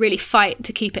really fight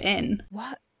to keep it in.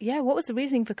 What? Yeah, what was the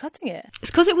reasoning for cutting it? It's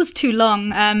because it was too long.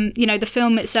 The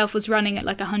film itself was running at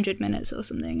like 100 minutes or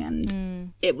something,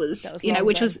 and it was long,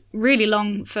 which was really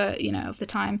long for, of the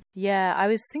time. Yeah, I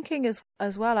was thinking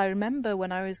as well. I remember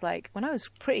when I was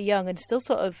pretty young and still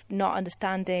sort of not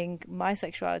understanding my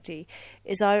sexuality,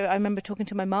 I remember talking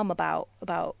to my mum about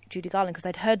Judy Garland, because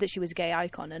I'd heard that she was a gay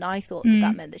icon, and I thought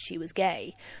that meant that she was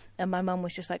gay. And my mum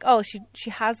was just like, oh, she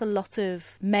has a lot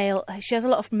of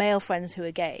male friends who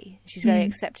are gay. She's very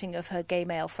accepting of her gay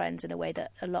male friends in a way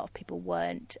that a lot of people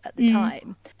weren't at the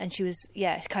time. And she was,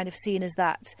 kind of seen as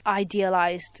that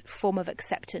idealized form of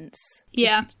acceptance.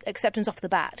 Yeah. Acceptance off the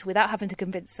bat, without having to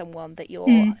convince someone that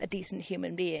you're a decent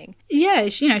human being. Yeah,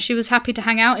 she was happy to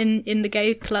hang out in the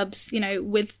gay clubs,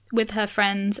 with her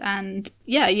friends. And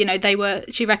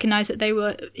she recognised that they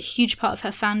were a huge part of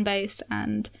her fan base,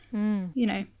 and,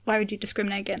 why would you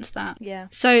discriminate against that? Yeah.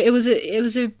 So it was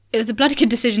a bloody good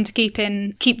decision to keep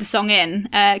the song in,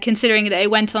 considering that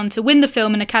it went on to win the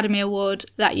film an Academy Award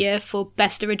that year for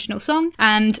Best Original Song,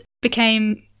 and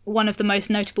became one of the most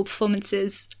notable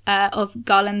performances of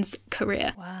Garland's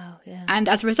career. Wow, yeah. And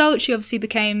as a result, she obviously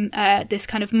became this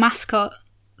kind of mascot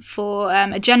for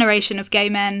a generation of gay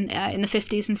men in the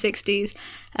 50s and 60s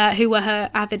who were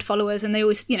her avid followers, and they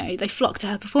always, they flocked to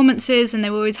her performances, and they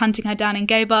were always hunting her down in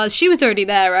gay bars. She was already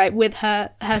there, right, with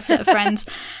her set of friends.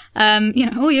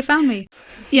 Oh, you found me.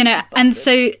 And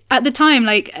so at the time,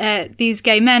 these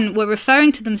gay men were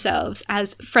referring to themselves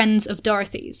as friends of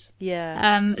Dorothy's.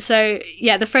 Yeah.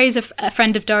 The phrase of a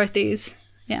friend of Dorothy's.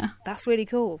 Yeah. That's really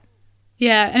cool.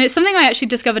 Yeah, and it's something I actually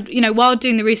discovered, while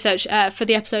doing the research for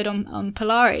the episode on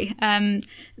Polari.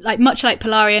 Much like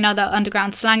Polari and other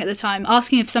underground slang at the time,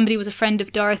 asking if somebody was a friend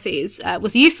of Dorothy's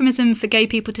was a euphemism for gay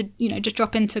people to, just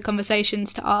drop into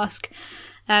conversations to ask,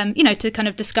 to kind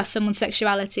of discuss someone's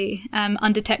sexuality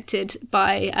undetected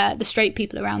by the straight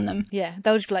people around them. Yeah,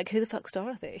 they would just be like, who the fuck's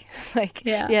Dorothy?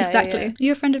 Exactly. Yeah.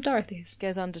 You're a friend of Dorothy's.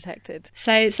 Goes undetected.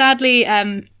 So sadly,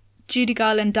 Judy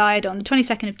Garland died on the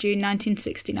 22nd of June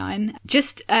 1969,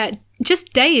 just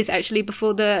days actually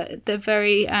before the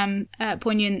very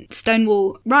poignant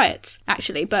Stonewall riots,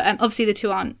 actually. But obviously the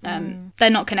two aren't they're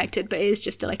not connected, but it is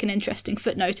just like an interesting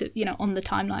footnote on the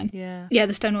timeline. Yeah,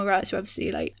 the Stonewall riots were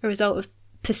obviously like a result of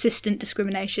persistent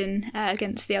discrimination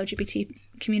against the LGBT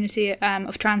community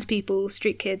of trans people,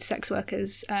 street kids, sex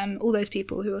workers, all those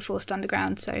people who were forced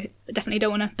underground. So definitely don't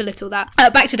want to belittle that.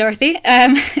 Back to Dorothy.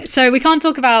 So we can't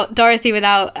talk about Dorothy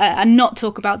without and not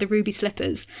talk about the ruby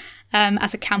slippers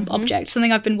as a camp object,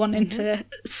 something I've been wanting to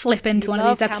slip into one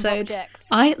of these episodes.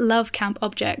 I love camp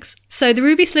objects. So the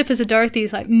ruby slippers are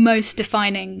Dorothy's most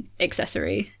defining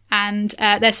accessory, and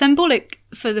they're symbolic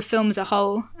for the film as a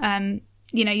whole.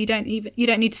 You don't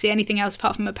need to see anything else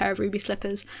apart from a pair of ruby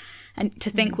slippers and to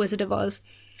think Wizard of Oz.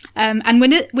 And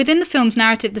within the film's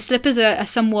narrative, the slippers are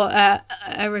somewhat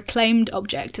a reclaimed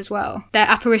object as well. Their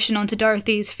apparition onto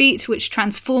Dorothy's feet, which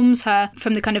transforms her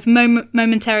from the kind of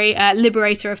momentary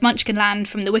liberator of Munchkinland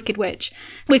from the Wicked Witch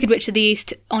of the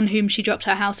East, on whom she dropped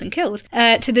her house and killed,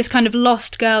 to this kind of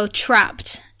lost girl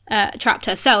trapped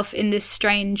herself in this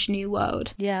strange new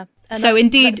world. Yeah. And so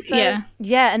indeed,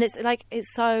 and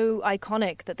it's so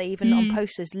iconic that they even on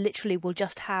posters literally will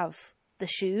just have the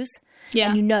shoes.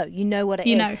 Yeah, and you know what it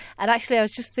is. And actually, I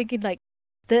was just thinking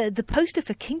the poster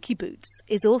for Kinky Boots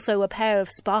is also a pair of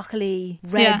sparkly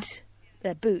red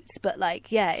their boots, but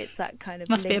like, yeah, it's that kind of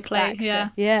must be a play.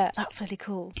 Yeah, that's really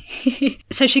cool.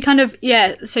 So she kind of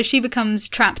so she becomes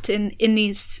trapped in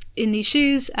these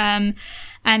shoes, and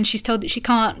she's told that she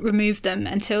can't remove them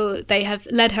until they have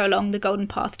led her along the golden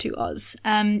path to Oz.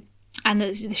 And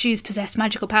the shoes possess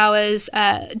magical powers,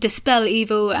 dispel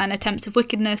evil and attempts of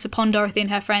wickedness upon Dorothy and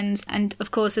her friends, and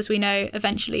of course, as we know,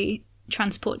 eventually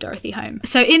transport Dorothy home.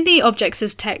 So in the Objects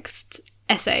as Text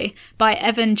essay by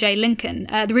Evan J. Lincoln,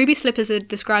 the ruby slippers are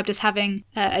described as having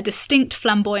a distinct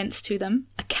flamboyance to them,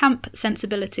 a camp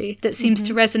sensibility that seems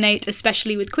to resonate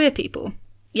especially with queer people.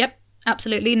 Yep,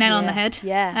 absolutely, nail on the head.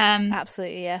 Yeah,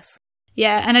 absolutely, yes.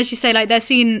 Yeah, and as you say, like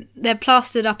they're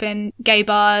plastered up in gay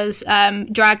bars,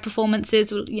 drag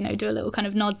performances will, do a little kind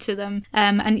of nod to them.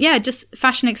 And yeah, just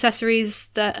fashion accessories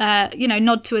that,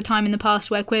 nod to a time in the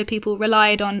past where queer people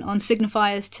relied on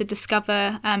signifiers to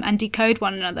discover and decode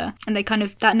one another. And they kind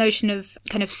of, that notion of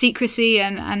kind of secrecy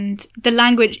and the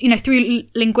language, through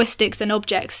linguistics and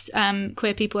objects,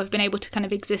 queer people have been able to kind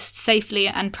of exist safely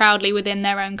and proudly within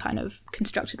their own kind of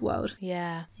constructed world.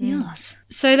 Yeah. Yes.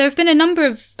 So there have been a number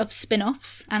of spin-offs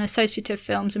and associative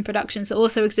films and productions that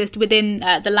also exist within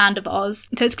the land of Oz.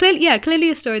 So it's clearly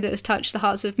a story that has touched the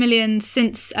hearts of millions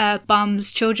since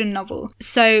Baum's children novel.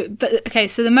 So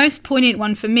the most poignant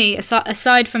one for me,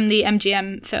 aside from the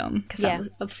MGM film, because that was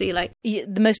obviously like...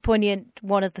 The most poignant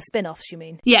one of the spin-offs, you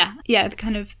mean? Yeah, the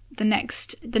kind of the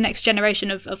next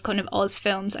generation of kind of Oz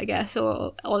films, I guess,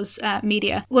 or Oz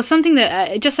media, was something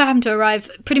that just so happened to arrive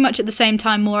pretty much at the same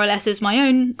time, more or less, as my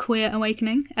own queer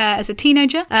awakening as a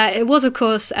teenager. It was, of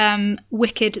course,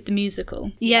 Wicked the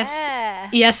musical. Yes,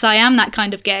 I am that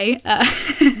kind of gay.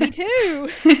 Me too.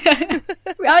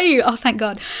 Are you? Oh, thank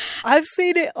God. I've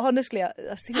seen it, honestly,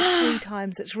 I've seen it 3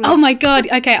 times. It's really... Oh my God.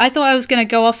 Okay, I thought I was going to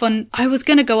go off on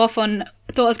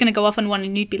one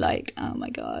and you'd be like, oh my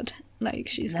God. Like,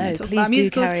 she's going to talk about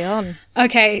musicals. Carry on.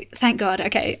 Okay, thank God.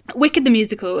 Okay, Wicked the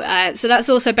musical. So that's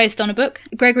also based on a book,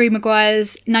 Gregory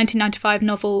Maguire's 1995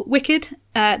 novel Wicked,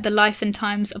 The Life and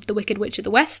Times of the Wicked Witch of the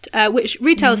West, which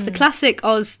retells the classic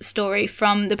Oz story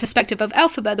from the perspective of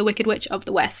Elphaba, the Wicked Witch of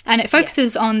the West. And it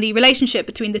focuses on the relationship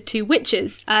between the two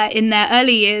witches in their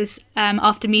early years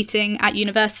after meeting at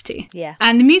university. Yeah.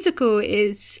 And the musical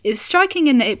is striking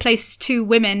in that it places 2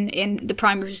 women in the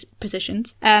primary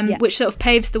positions, which sort of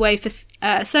paves the way for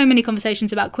so many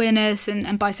conversations about queerness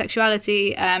and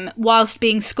bisexuality, whilst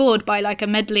being scored by like a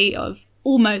medley of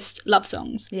almost love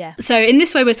songs. Yeah. So in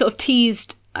this way, we're sort of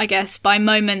teased, I guess, by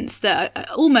moments that are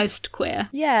almost queer.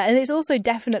 Yeah, and it also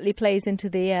definitely plays into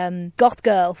the goth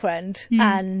girlfriend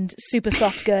and super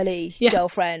soft girly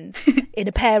girlfriend in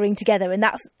a pairing together, and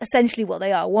that's essentially what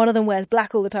they are. One of them wears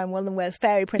black all the time, one of them wears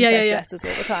fairy princess dresses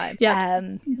all the time. Yeah,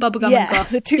 bubblegum and goth.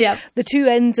 The two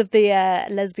ends of the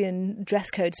lesbian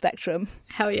dress code spectrum.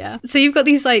 Hell yeah. So you've got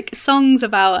these like songs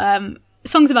about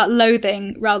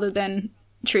loathing rather than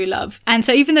true love. And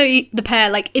so even though the pair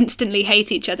like instantly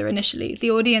hate each other initially,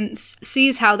 the audience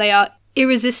sees how they are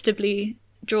irresistibly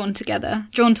drawn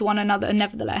to one another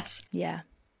nevertheless. Yeah.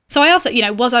 So I also,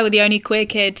 was I the only queer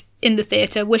kid in the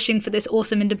theatre wishing for this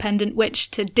awesome independent witch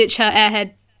to ditch her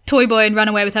airhead toy boy and run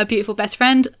away with her beautiful best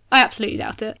friend? I absolutely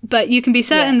doubt it. But you can be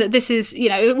certain that this is,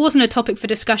 it wasn't a topic for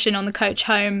discussion on the coach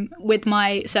home with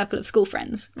my circle of school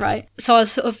friends, right? So I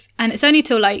was sort of, and it's only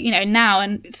till like, now,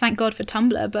 and thank God for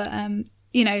Tumblr, but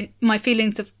my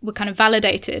feelings were kind of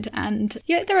validated, and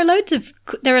there are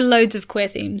loads of queer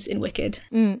themes in Wicked.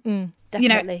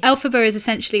 Definitely. Elphaba is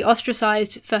essentially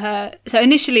ostracized for her. So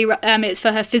initially, it's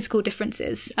for her physical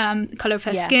differences, color of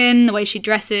her skin, the way she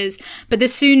dresses. But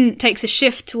this soon takes a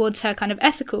shift towards her kind of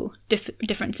ethical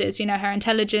differences. Her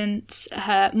intelligence,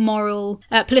 her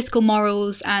political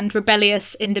morals, and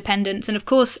rebellious independence, and of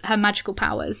course her magical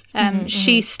powers.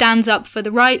 She stands up for the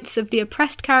rights of the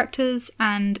oppressed characters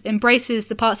and embraces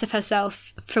the parts of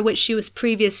herself for which she was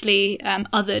previously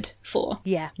othered for.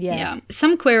 Yeah.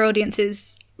 Some queer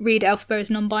audiences read Elphaba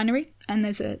as non-binary, and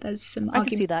there's some argument. I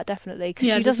can see that definitely,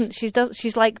 because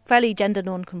she's like fairly gender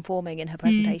non-conforming in her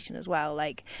presentation as well.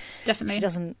 Like, definitely, she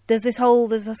doesn't. There's this whole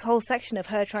section of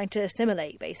her trying to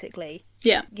assimilate, basically.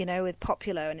 Yeah, with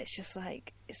popular, and it's just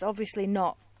like it's obviously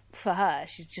not for her.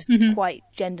 She's just quite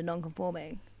gender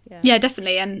non-conforming. Yeah,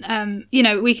 definitely. And,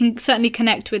 we can certainly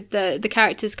connect with the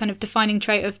character's kind of defining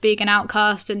trait of being an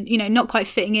outcast and, not quite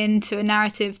fitting into a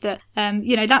narrative that,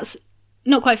 that's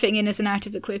not quite fitting in as a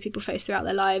narrative that queer people face throughout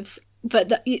their lives. But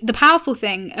the powerful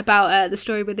thing about the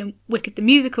story within Wicked the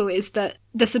musical is that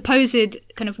the supposed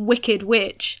kind of wicked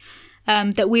witch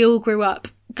that we all grew up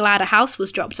glad a house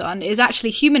was dropped on is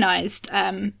actually humanized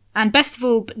And best of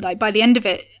all, like by the end of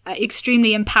it,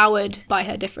 extremely empowered by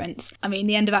her difference. I mean,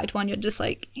 the end of Act 1, you're just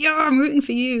like, yeah, I'm rooting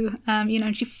for you.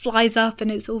 And she flies up and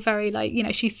it's all very like,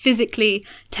 she physically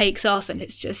takes off and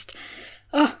it's just,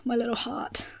 oh, my little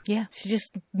heart. Yeah, she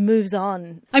just moves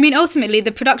on. I mean, ultimately,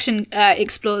 the production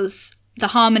explores the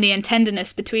harmony and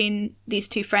tenderness between these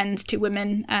two friends, two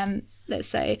women, let's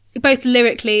say, both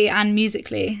lyrically and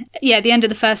musically. Yeah, at the end of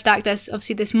the first act, there's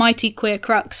obviously this mighty queer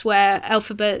crux where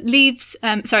Elphaba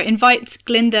invites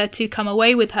Glinda to come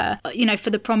away with her, for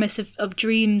the promise of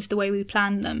dreams the way we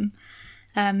planned them.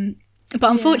 But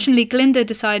unfortunately, Glinda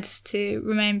decides to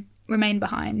remain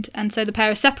behind. And so the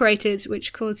pair are separated,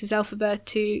 which causes Elphaba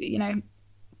to,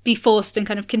 be forced and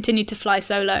kind of continue to fly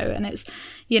solo. And it's,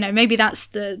 maybe that's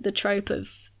the trope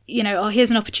of,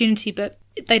 here's an opportunity, but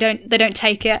they don't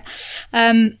take it.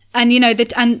 And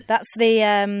that's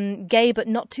the gay but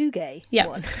not too gay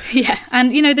one. Yeah.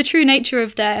 And the true nature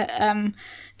of their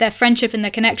friendship and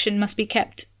their connection must be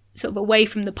kept sort of away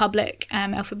from the public.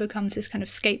 Elphaba becomes this kind of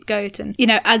scapegoat, and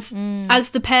as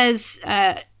the pair's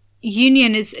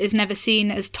union is never seen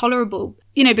as tolerable,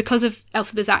 because of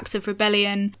Elphaba's acts of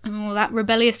rebellion, that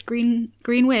rebellious green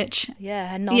witch,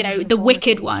 the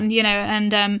wicked one,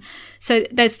 and so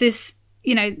there's this,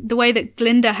 the way that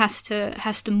Glinda has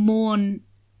to mourn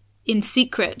in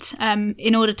secret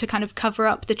in order to kind of cover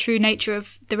up the true nature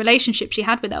of the relationship she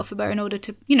had with Elphaba in order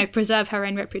to, preserve her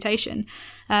own reputation.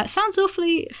 Sounds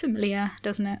awfully familiar,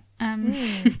 doesn't it?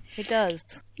 It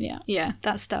does. Yeah,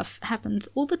 that stuff happens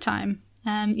all the time.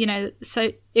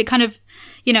 So it kind of,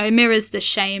 it mirrors the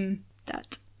shame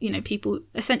that, people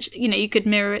essentially, you could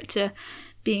mirror it to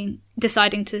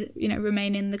deciding to,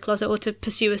 remain in the closet or to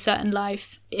pursue a certain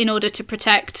life in order to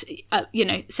protect,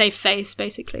 save face,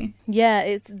 basically. Yeah,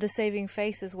 it's the saving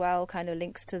face as well kind of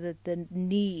links to the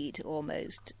need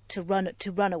almost to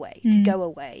run away, to go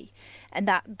away. And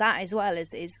that as well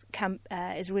is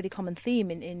a really common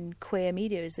theme in queer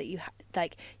media, is that you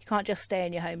can't just stay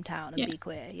in your hometown and be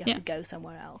queer. You have to go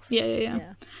somewhere else.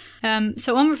 Yeah.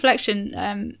 So on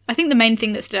reflection, I think the main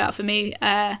thing that stood out for me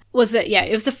was that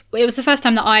it was the first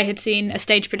time that I had seen a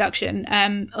stage production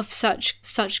of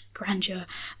such grandeur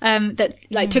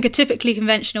that took a typically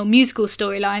conventional musical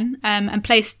storyline and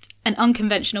placed an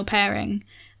unconventional pairing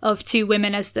of two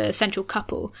women as the central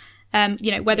couple.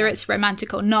 Whether it's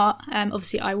romantic or not,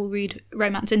 obviously I will read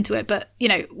romance into it, but,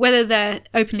 whether they're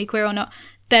openly queer or not,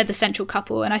 they're the central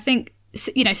couple. And I think,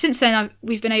 since then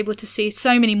we've been able to see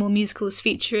so many more musicals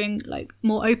featuring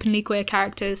more openly queer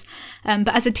characters. But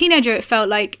as a teenager, it felt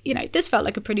like, this felt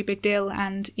like a pretty big deal,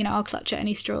 and, I'll clutch at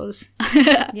any straws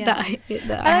that I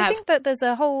have. I think that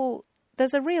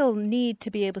there's a real need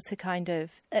to be able to kind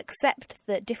of accept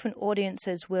that different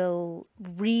audiences will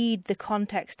read the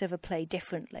context of a play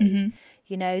differently. Mm-hmm.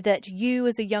 That you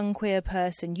as a young queer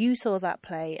person, you saw that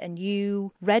play and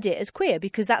you read it as queer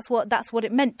because that's what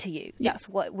it meant to you. Yeah. That's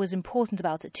what was important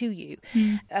about it to you.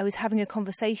 Mm. I was having a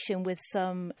conversation with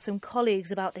some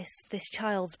colleagues about this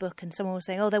child's book, and someone was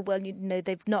saying,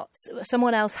 they've not,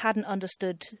 someone else hadn't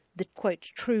understood the quote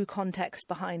true context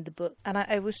behind the book. And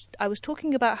I was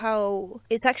talking about how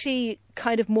it's actually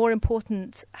kind of more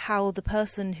important how the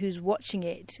person who's watching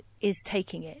it is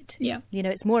taking it. Yeah.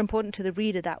 It's more important to the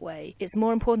reader that way. It's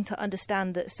more important to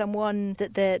understand that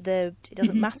it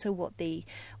doesn't matter what the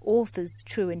author's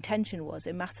true intention was.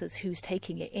 It matters who's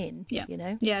taking it in. Yeah.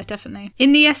 Yeah, definitely.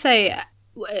 In the essay,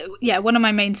 one of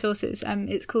my main sources,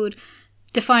 it's called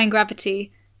Defying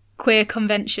Gravity: Queer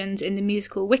Conventions in the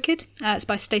Musical Wicked. It's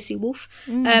by Stacey Wolf.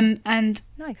 And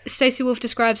nice. Stacey Wolf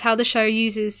describes how the show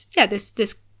uses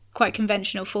this quite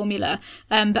conventional formula,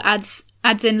 but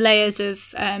adds in layers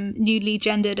of newly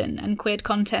gendered and queered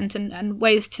content and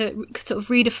ways to sort of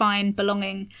redefine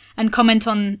belonging and comment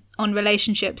on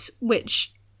relationships,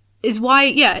 which is why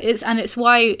it's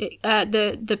why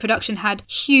the production had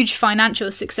huge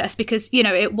financial success, because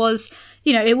it was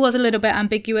a little bit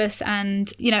ambiguous,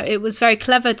 and it was very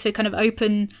clever to kind of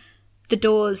open the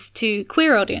doors to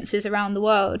queer audiences around the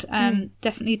world.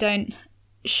 Definitely don't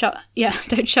shut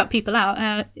people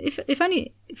out, if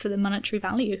only for the monetary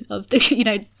value of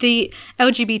the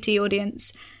LGBT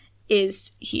audience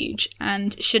is huge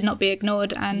and should not be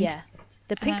ignored. And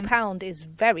the pink pound is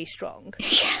very strong.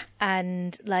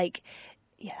 And I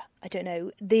don't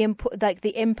know, the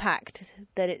impact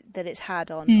that it's had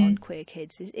on queer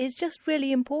kids is just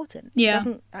really important.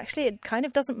 It kind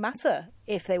of doesn't matter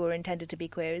if they were intended to be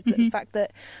queer. Is the fact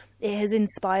that it has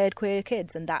inspired queer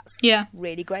kids, and that's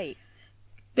really great.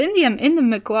 But in the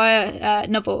Maguire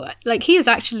novel, he is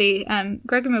actually,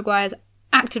 Gregory Maguire has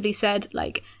actively said,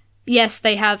 yes,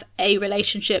 they have a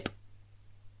relationship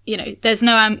there's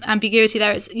no ambiguity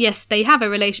there. It's, yes, they have a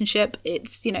relationship.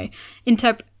 It's,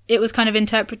 it was kind of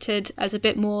interpreted as a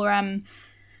bit more, I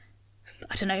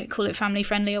don't know, call it family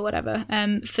friendly or whatever,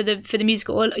 for the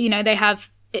musical. Or, they have,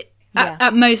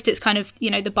 at most it's kind of, the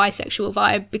bisexual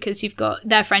vibe, because you've got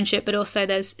their friendship, but also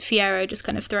there's Fiyero just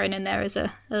kind of thrown in there as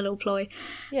a little ploy.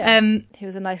 Yeah, he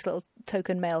was a nice little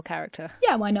token male character.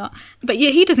 Yeah, why not? But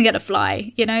yeah, he doesn't get to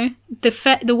fly,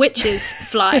 the witches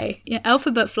fly.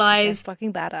 Elphaba flies. So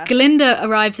fucking badass. Glinda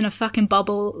arrives in a fucking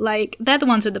bubble. Like, they're the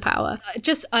ones with the power.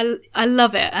 I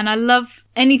love it, and I love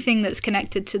anything that's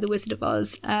connected to the Wizard of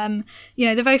Oz. The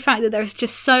very fact that there's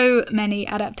just so many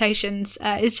adaptations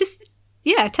is just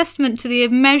a testament to the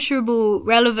immeasurable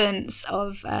relevance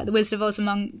of the Wizard of Oz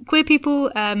among queer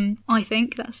people. I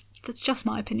think that's just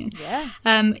my opinion. Yeah.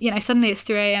 Suddenly it's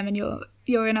 3 a.m. and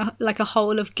you're in a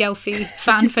hole of Gelfie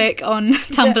fanfic on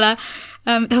Tumblr.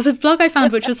 There was a blog I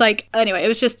found which was like, anyway, it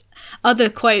was just other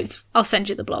quotes. I'll send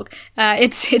you the blog.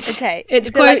 It's okay. It's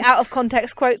Is quotes, it like out of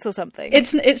context quotes or something?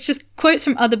 It's just quotes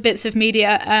from other bits of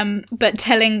media, but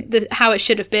telling how it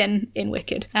should have been in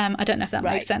Wicked. I don't know if that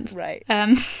makes sense. Right.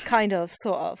 Kind of,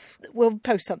 sort of. We'll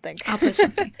post something. I'll post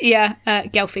something. Yeah,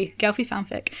 Gelfie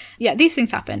fanfic. Yeah, these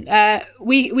things happen.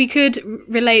 We could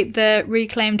relate the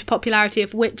reclaimed popularity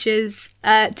of witches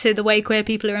to the way queer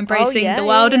people are embracing the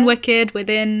wild and wicked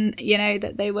within,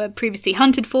 that they were previously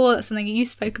hunted for. That's something you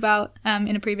spoke about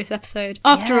in a previous episode.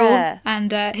 After all,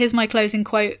 and here's my closing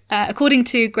quote. According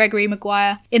to Gregory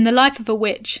Maguire, in the life of a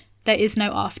witch, there is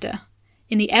no after.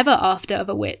 In the ever after of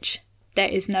a witch, there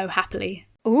is no happily.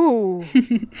 Ooh.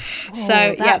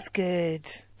 So, that's good.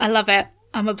 I love it.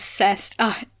 I'm obsessed.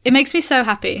 Oh, it makes me so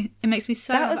happy. It makes me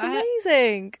so happy. That was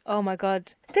amazing. Oh my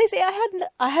God. Daisy,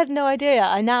 I had no idea.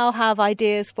 I now have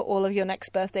ideas for all of your next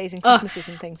birthdays and Christmases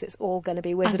and things. It's all going to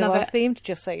be Wizard of Oz themed,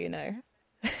 just so you know.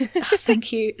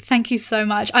 Thank you so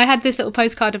much. I had this little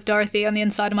postcard of Dorothy on the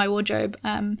inside of my wardrobe,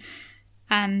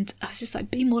 and I was just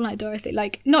like, be more like Dorothy,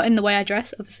 like not in the way I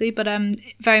dress obviously, but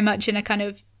very much in a kind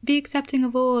of be accepting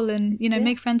of all, and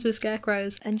make friends with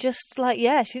scarecrows, and just like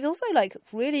she's also like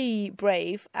really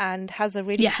brave and has a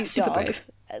really cute super dog, brave,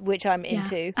 which I'm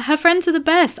into. Her friends are the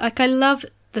best. Like, I love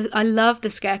the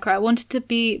Scarecrow. I wanted to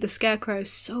be the Scarecrow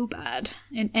so bad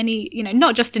in any,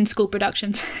 not just in school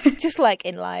productions, just like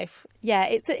in life. Yeah,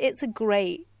 it's a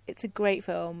great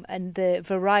film, and the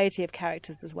variety of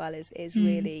characters as well is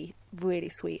really, really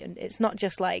sweet. And it's not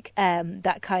just like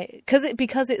that kind, because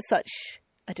it's such,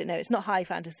 I don't know, it's not high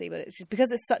fantasy, but it's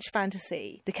because it's such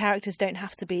fantasy, the characters don't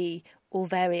have to be all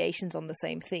variations on the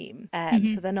same theme.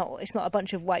 So it's not a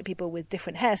bunch of white people with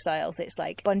different hairstyles. It's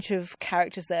like a bunch of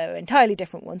characters that are entirely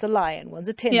different. One's a lion, one's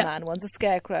a tin man, one's a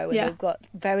scarecrow, and they've got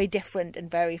very different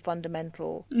and very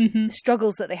fundamental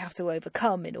struggles that they have to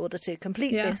overcome in order to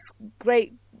complete this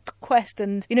great quest.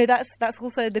 And that's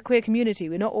also the queer community.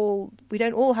 We don't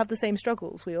all have the same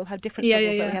struggles. We all have different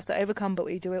struggles that we have to overcome, but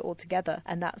we do it all together,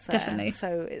 and that's definitely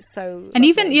so it's so and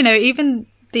lovely. even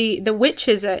the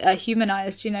witches are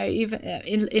humanized, even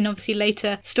in obviously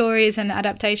later stories and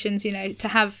adaptations, to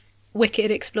have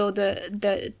Wicked explore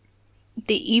the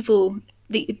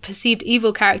perceived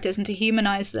evil characters and to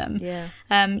humanize them.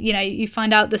 You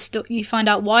find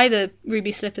out why the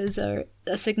ruby slippers are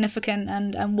significant,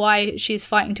 and why she's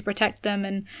fighting to protect them,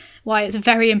 and why it's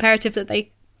very imperative that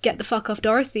they get the fuck off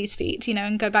Dorothy's feet,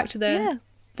 and go back to their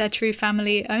true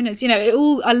family owners.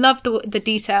 I love the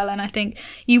detail, and I think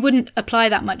you wouldn't apply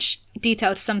that much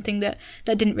detail to something that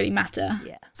didn't really matter.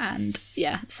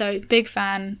 So big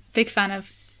fan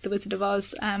of The Wizard of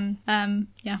Oz.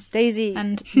 Daisy,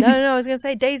 and no, I was going to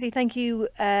say, Daisy, thank you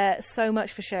so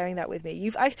much for sharing that with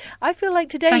me. I feel like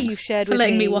today Thanks you've shared for with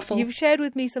letting me waffle. You've shared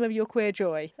with me some of your queer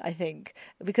joy, I think,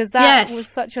 because that was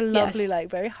such a lovely,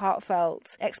 very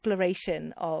heartfelt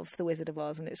exploration of The Wizard of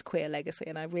Oz and its queer legacy,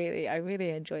 and I really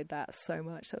enjoyed that so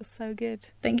much. That was so good.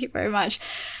 Thank you very much.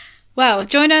 Well,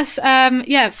 join us.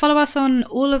 Follow us on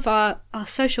all of our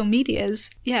social medias.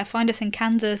 Find us in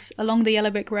Kansas along the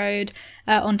Yellow Brick Road,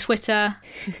 on Twitter,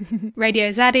 Radio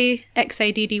Zaddy,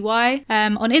 XADDY,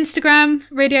 on Instagram,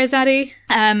 Radio Zaddy,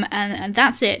 and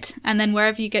that's it. And then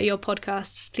wherever you get your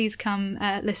podcasts, please come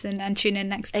listen and tune in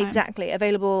next time. Exactly.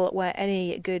 Available where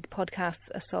any good podcasts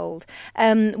are sold.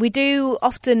 We do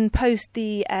often post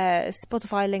the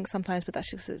Spotify link sometimes, but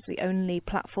that's just it's the only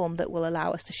platform that will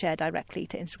allow us to share directly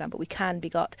to Instagram. But we can be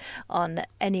got on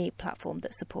any platform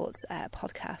that supports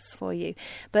podcasts for you.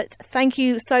 But thank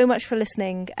you so much for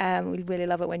listening. We really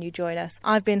love it when you join us.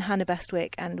 I've been Hannah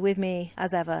Bestwick, and with me,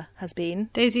 as ever, has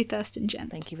been Daisy Thurston Gent.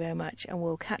 Thank you very much, and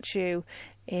we'll catch you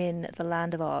in the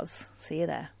land of Oz. See you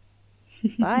there.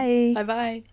 Bye. Bye-bye.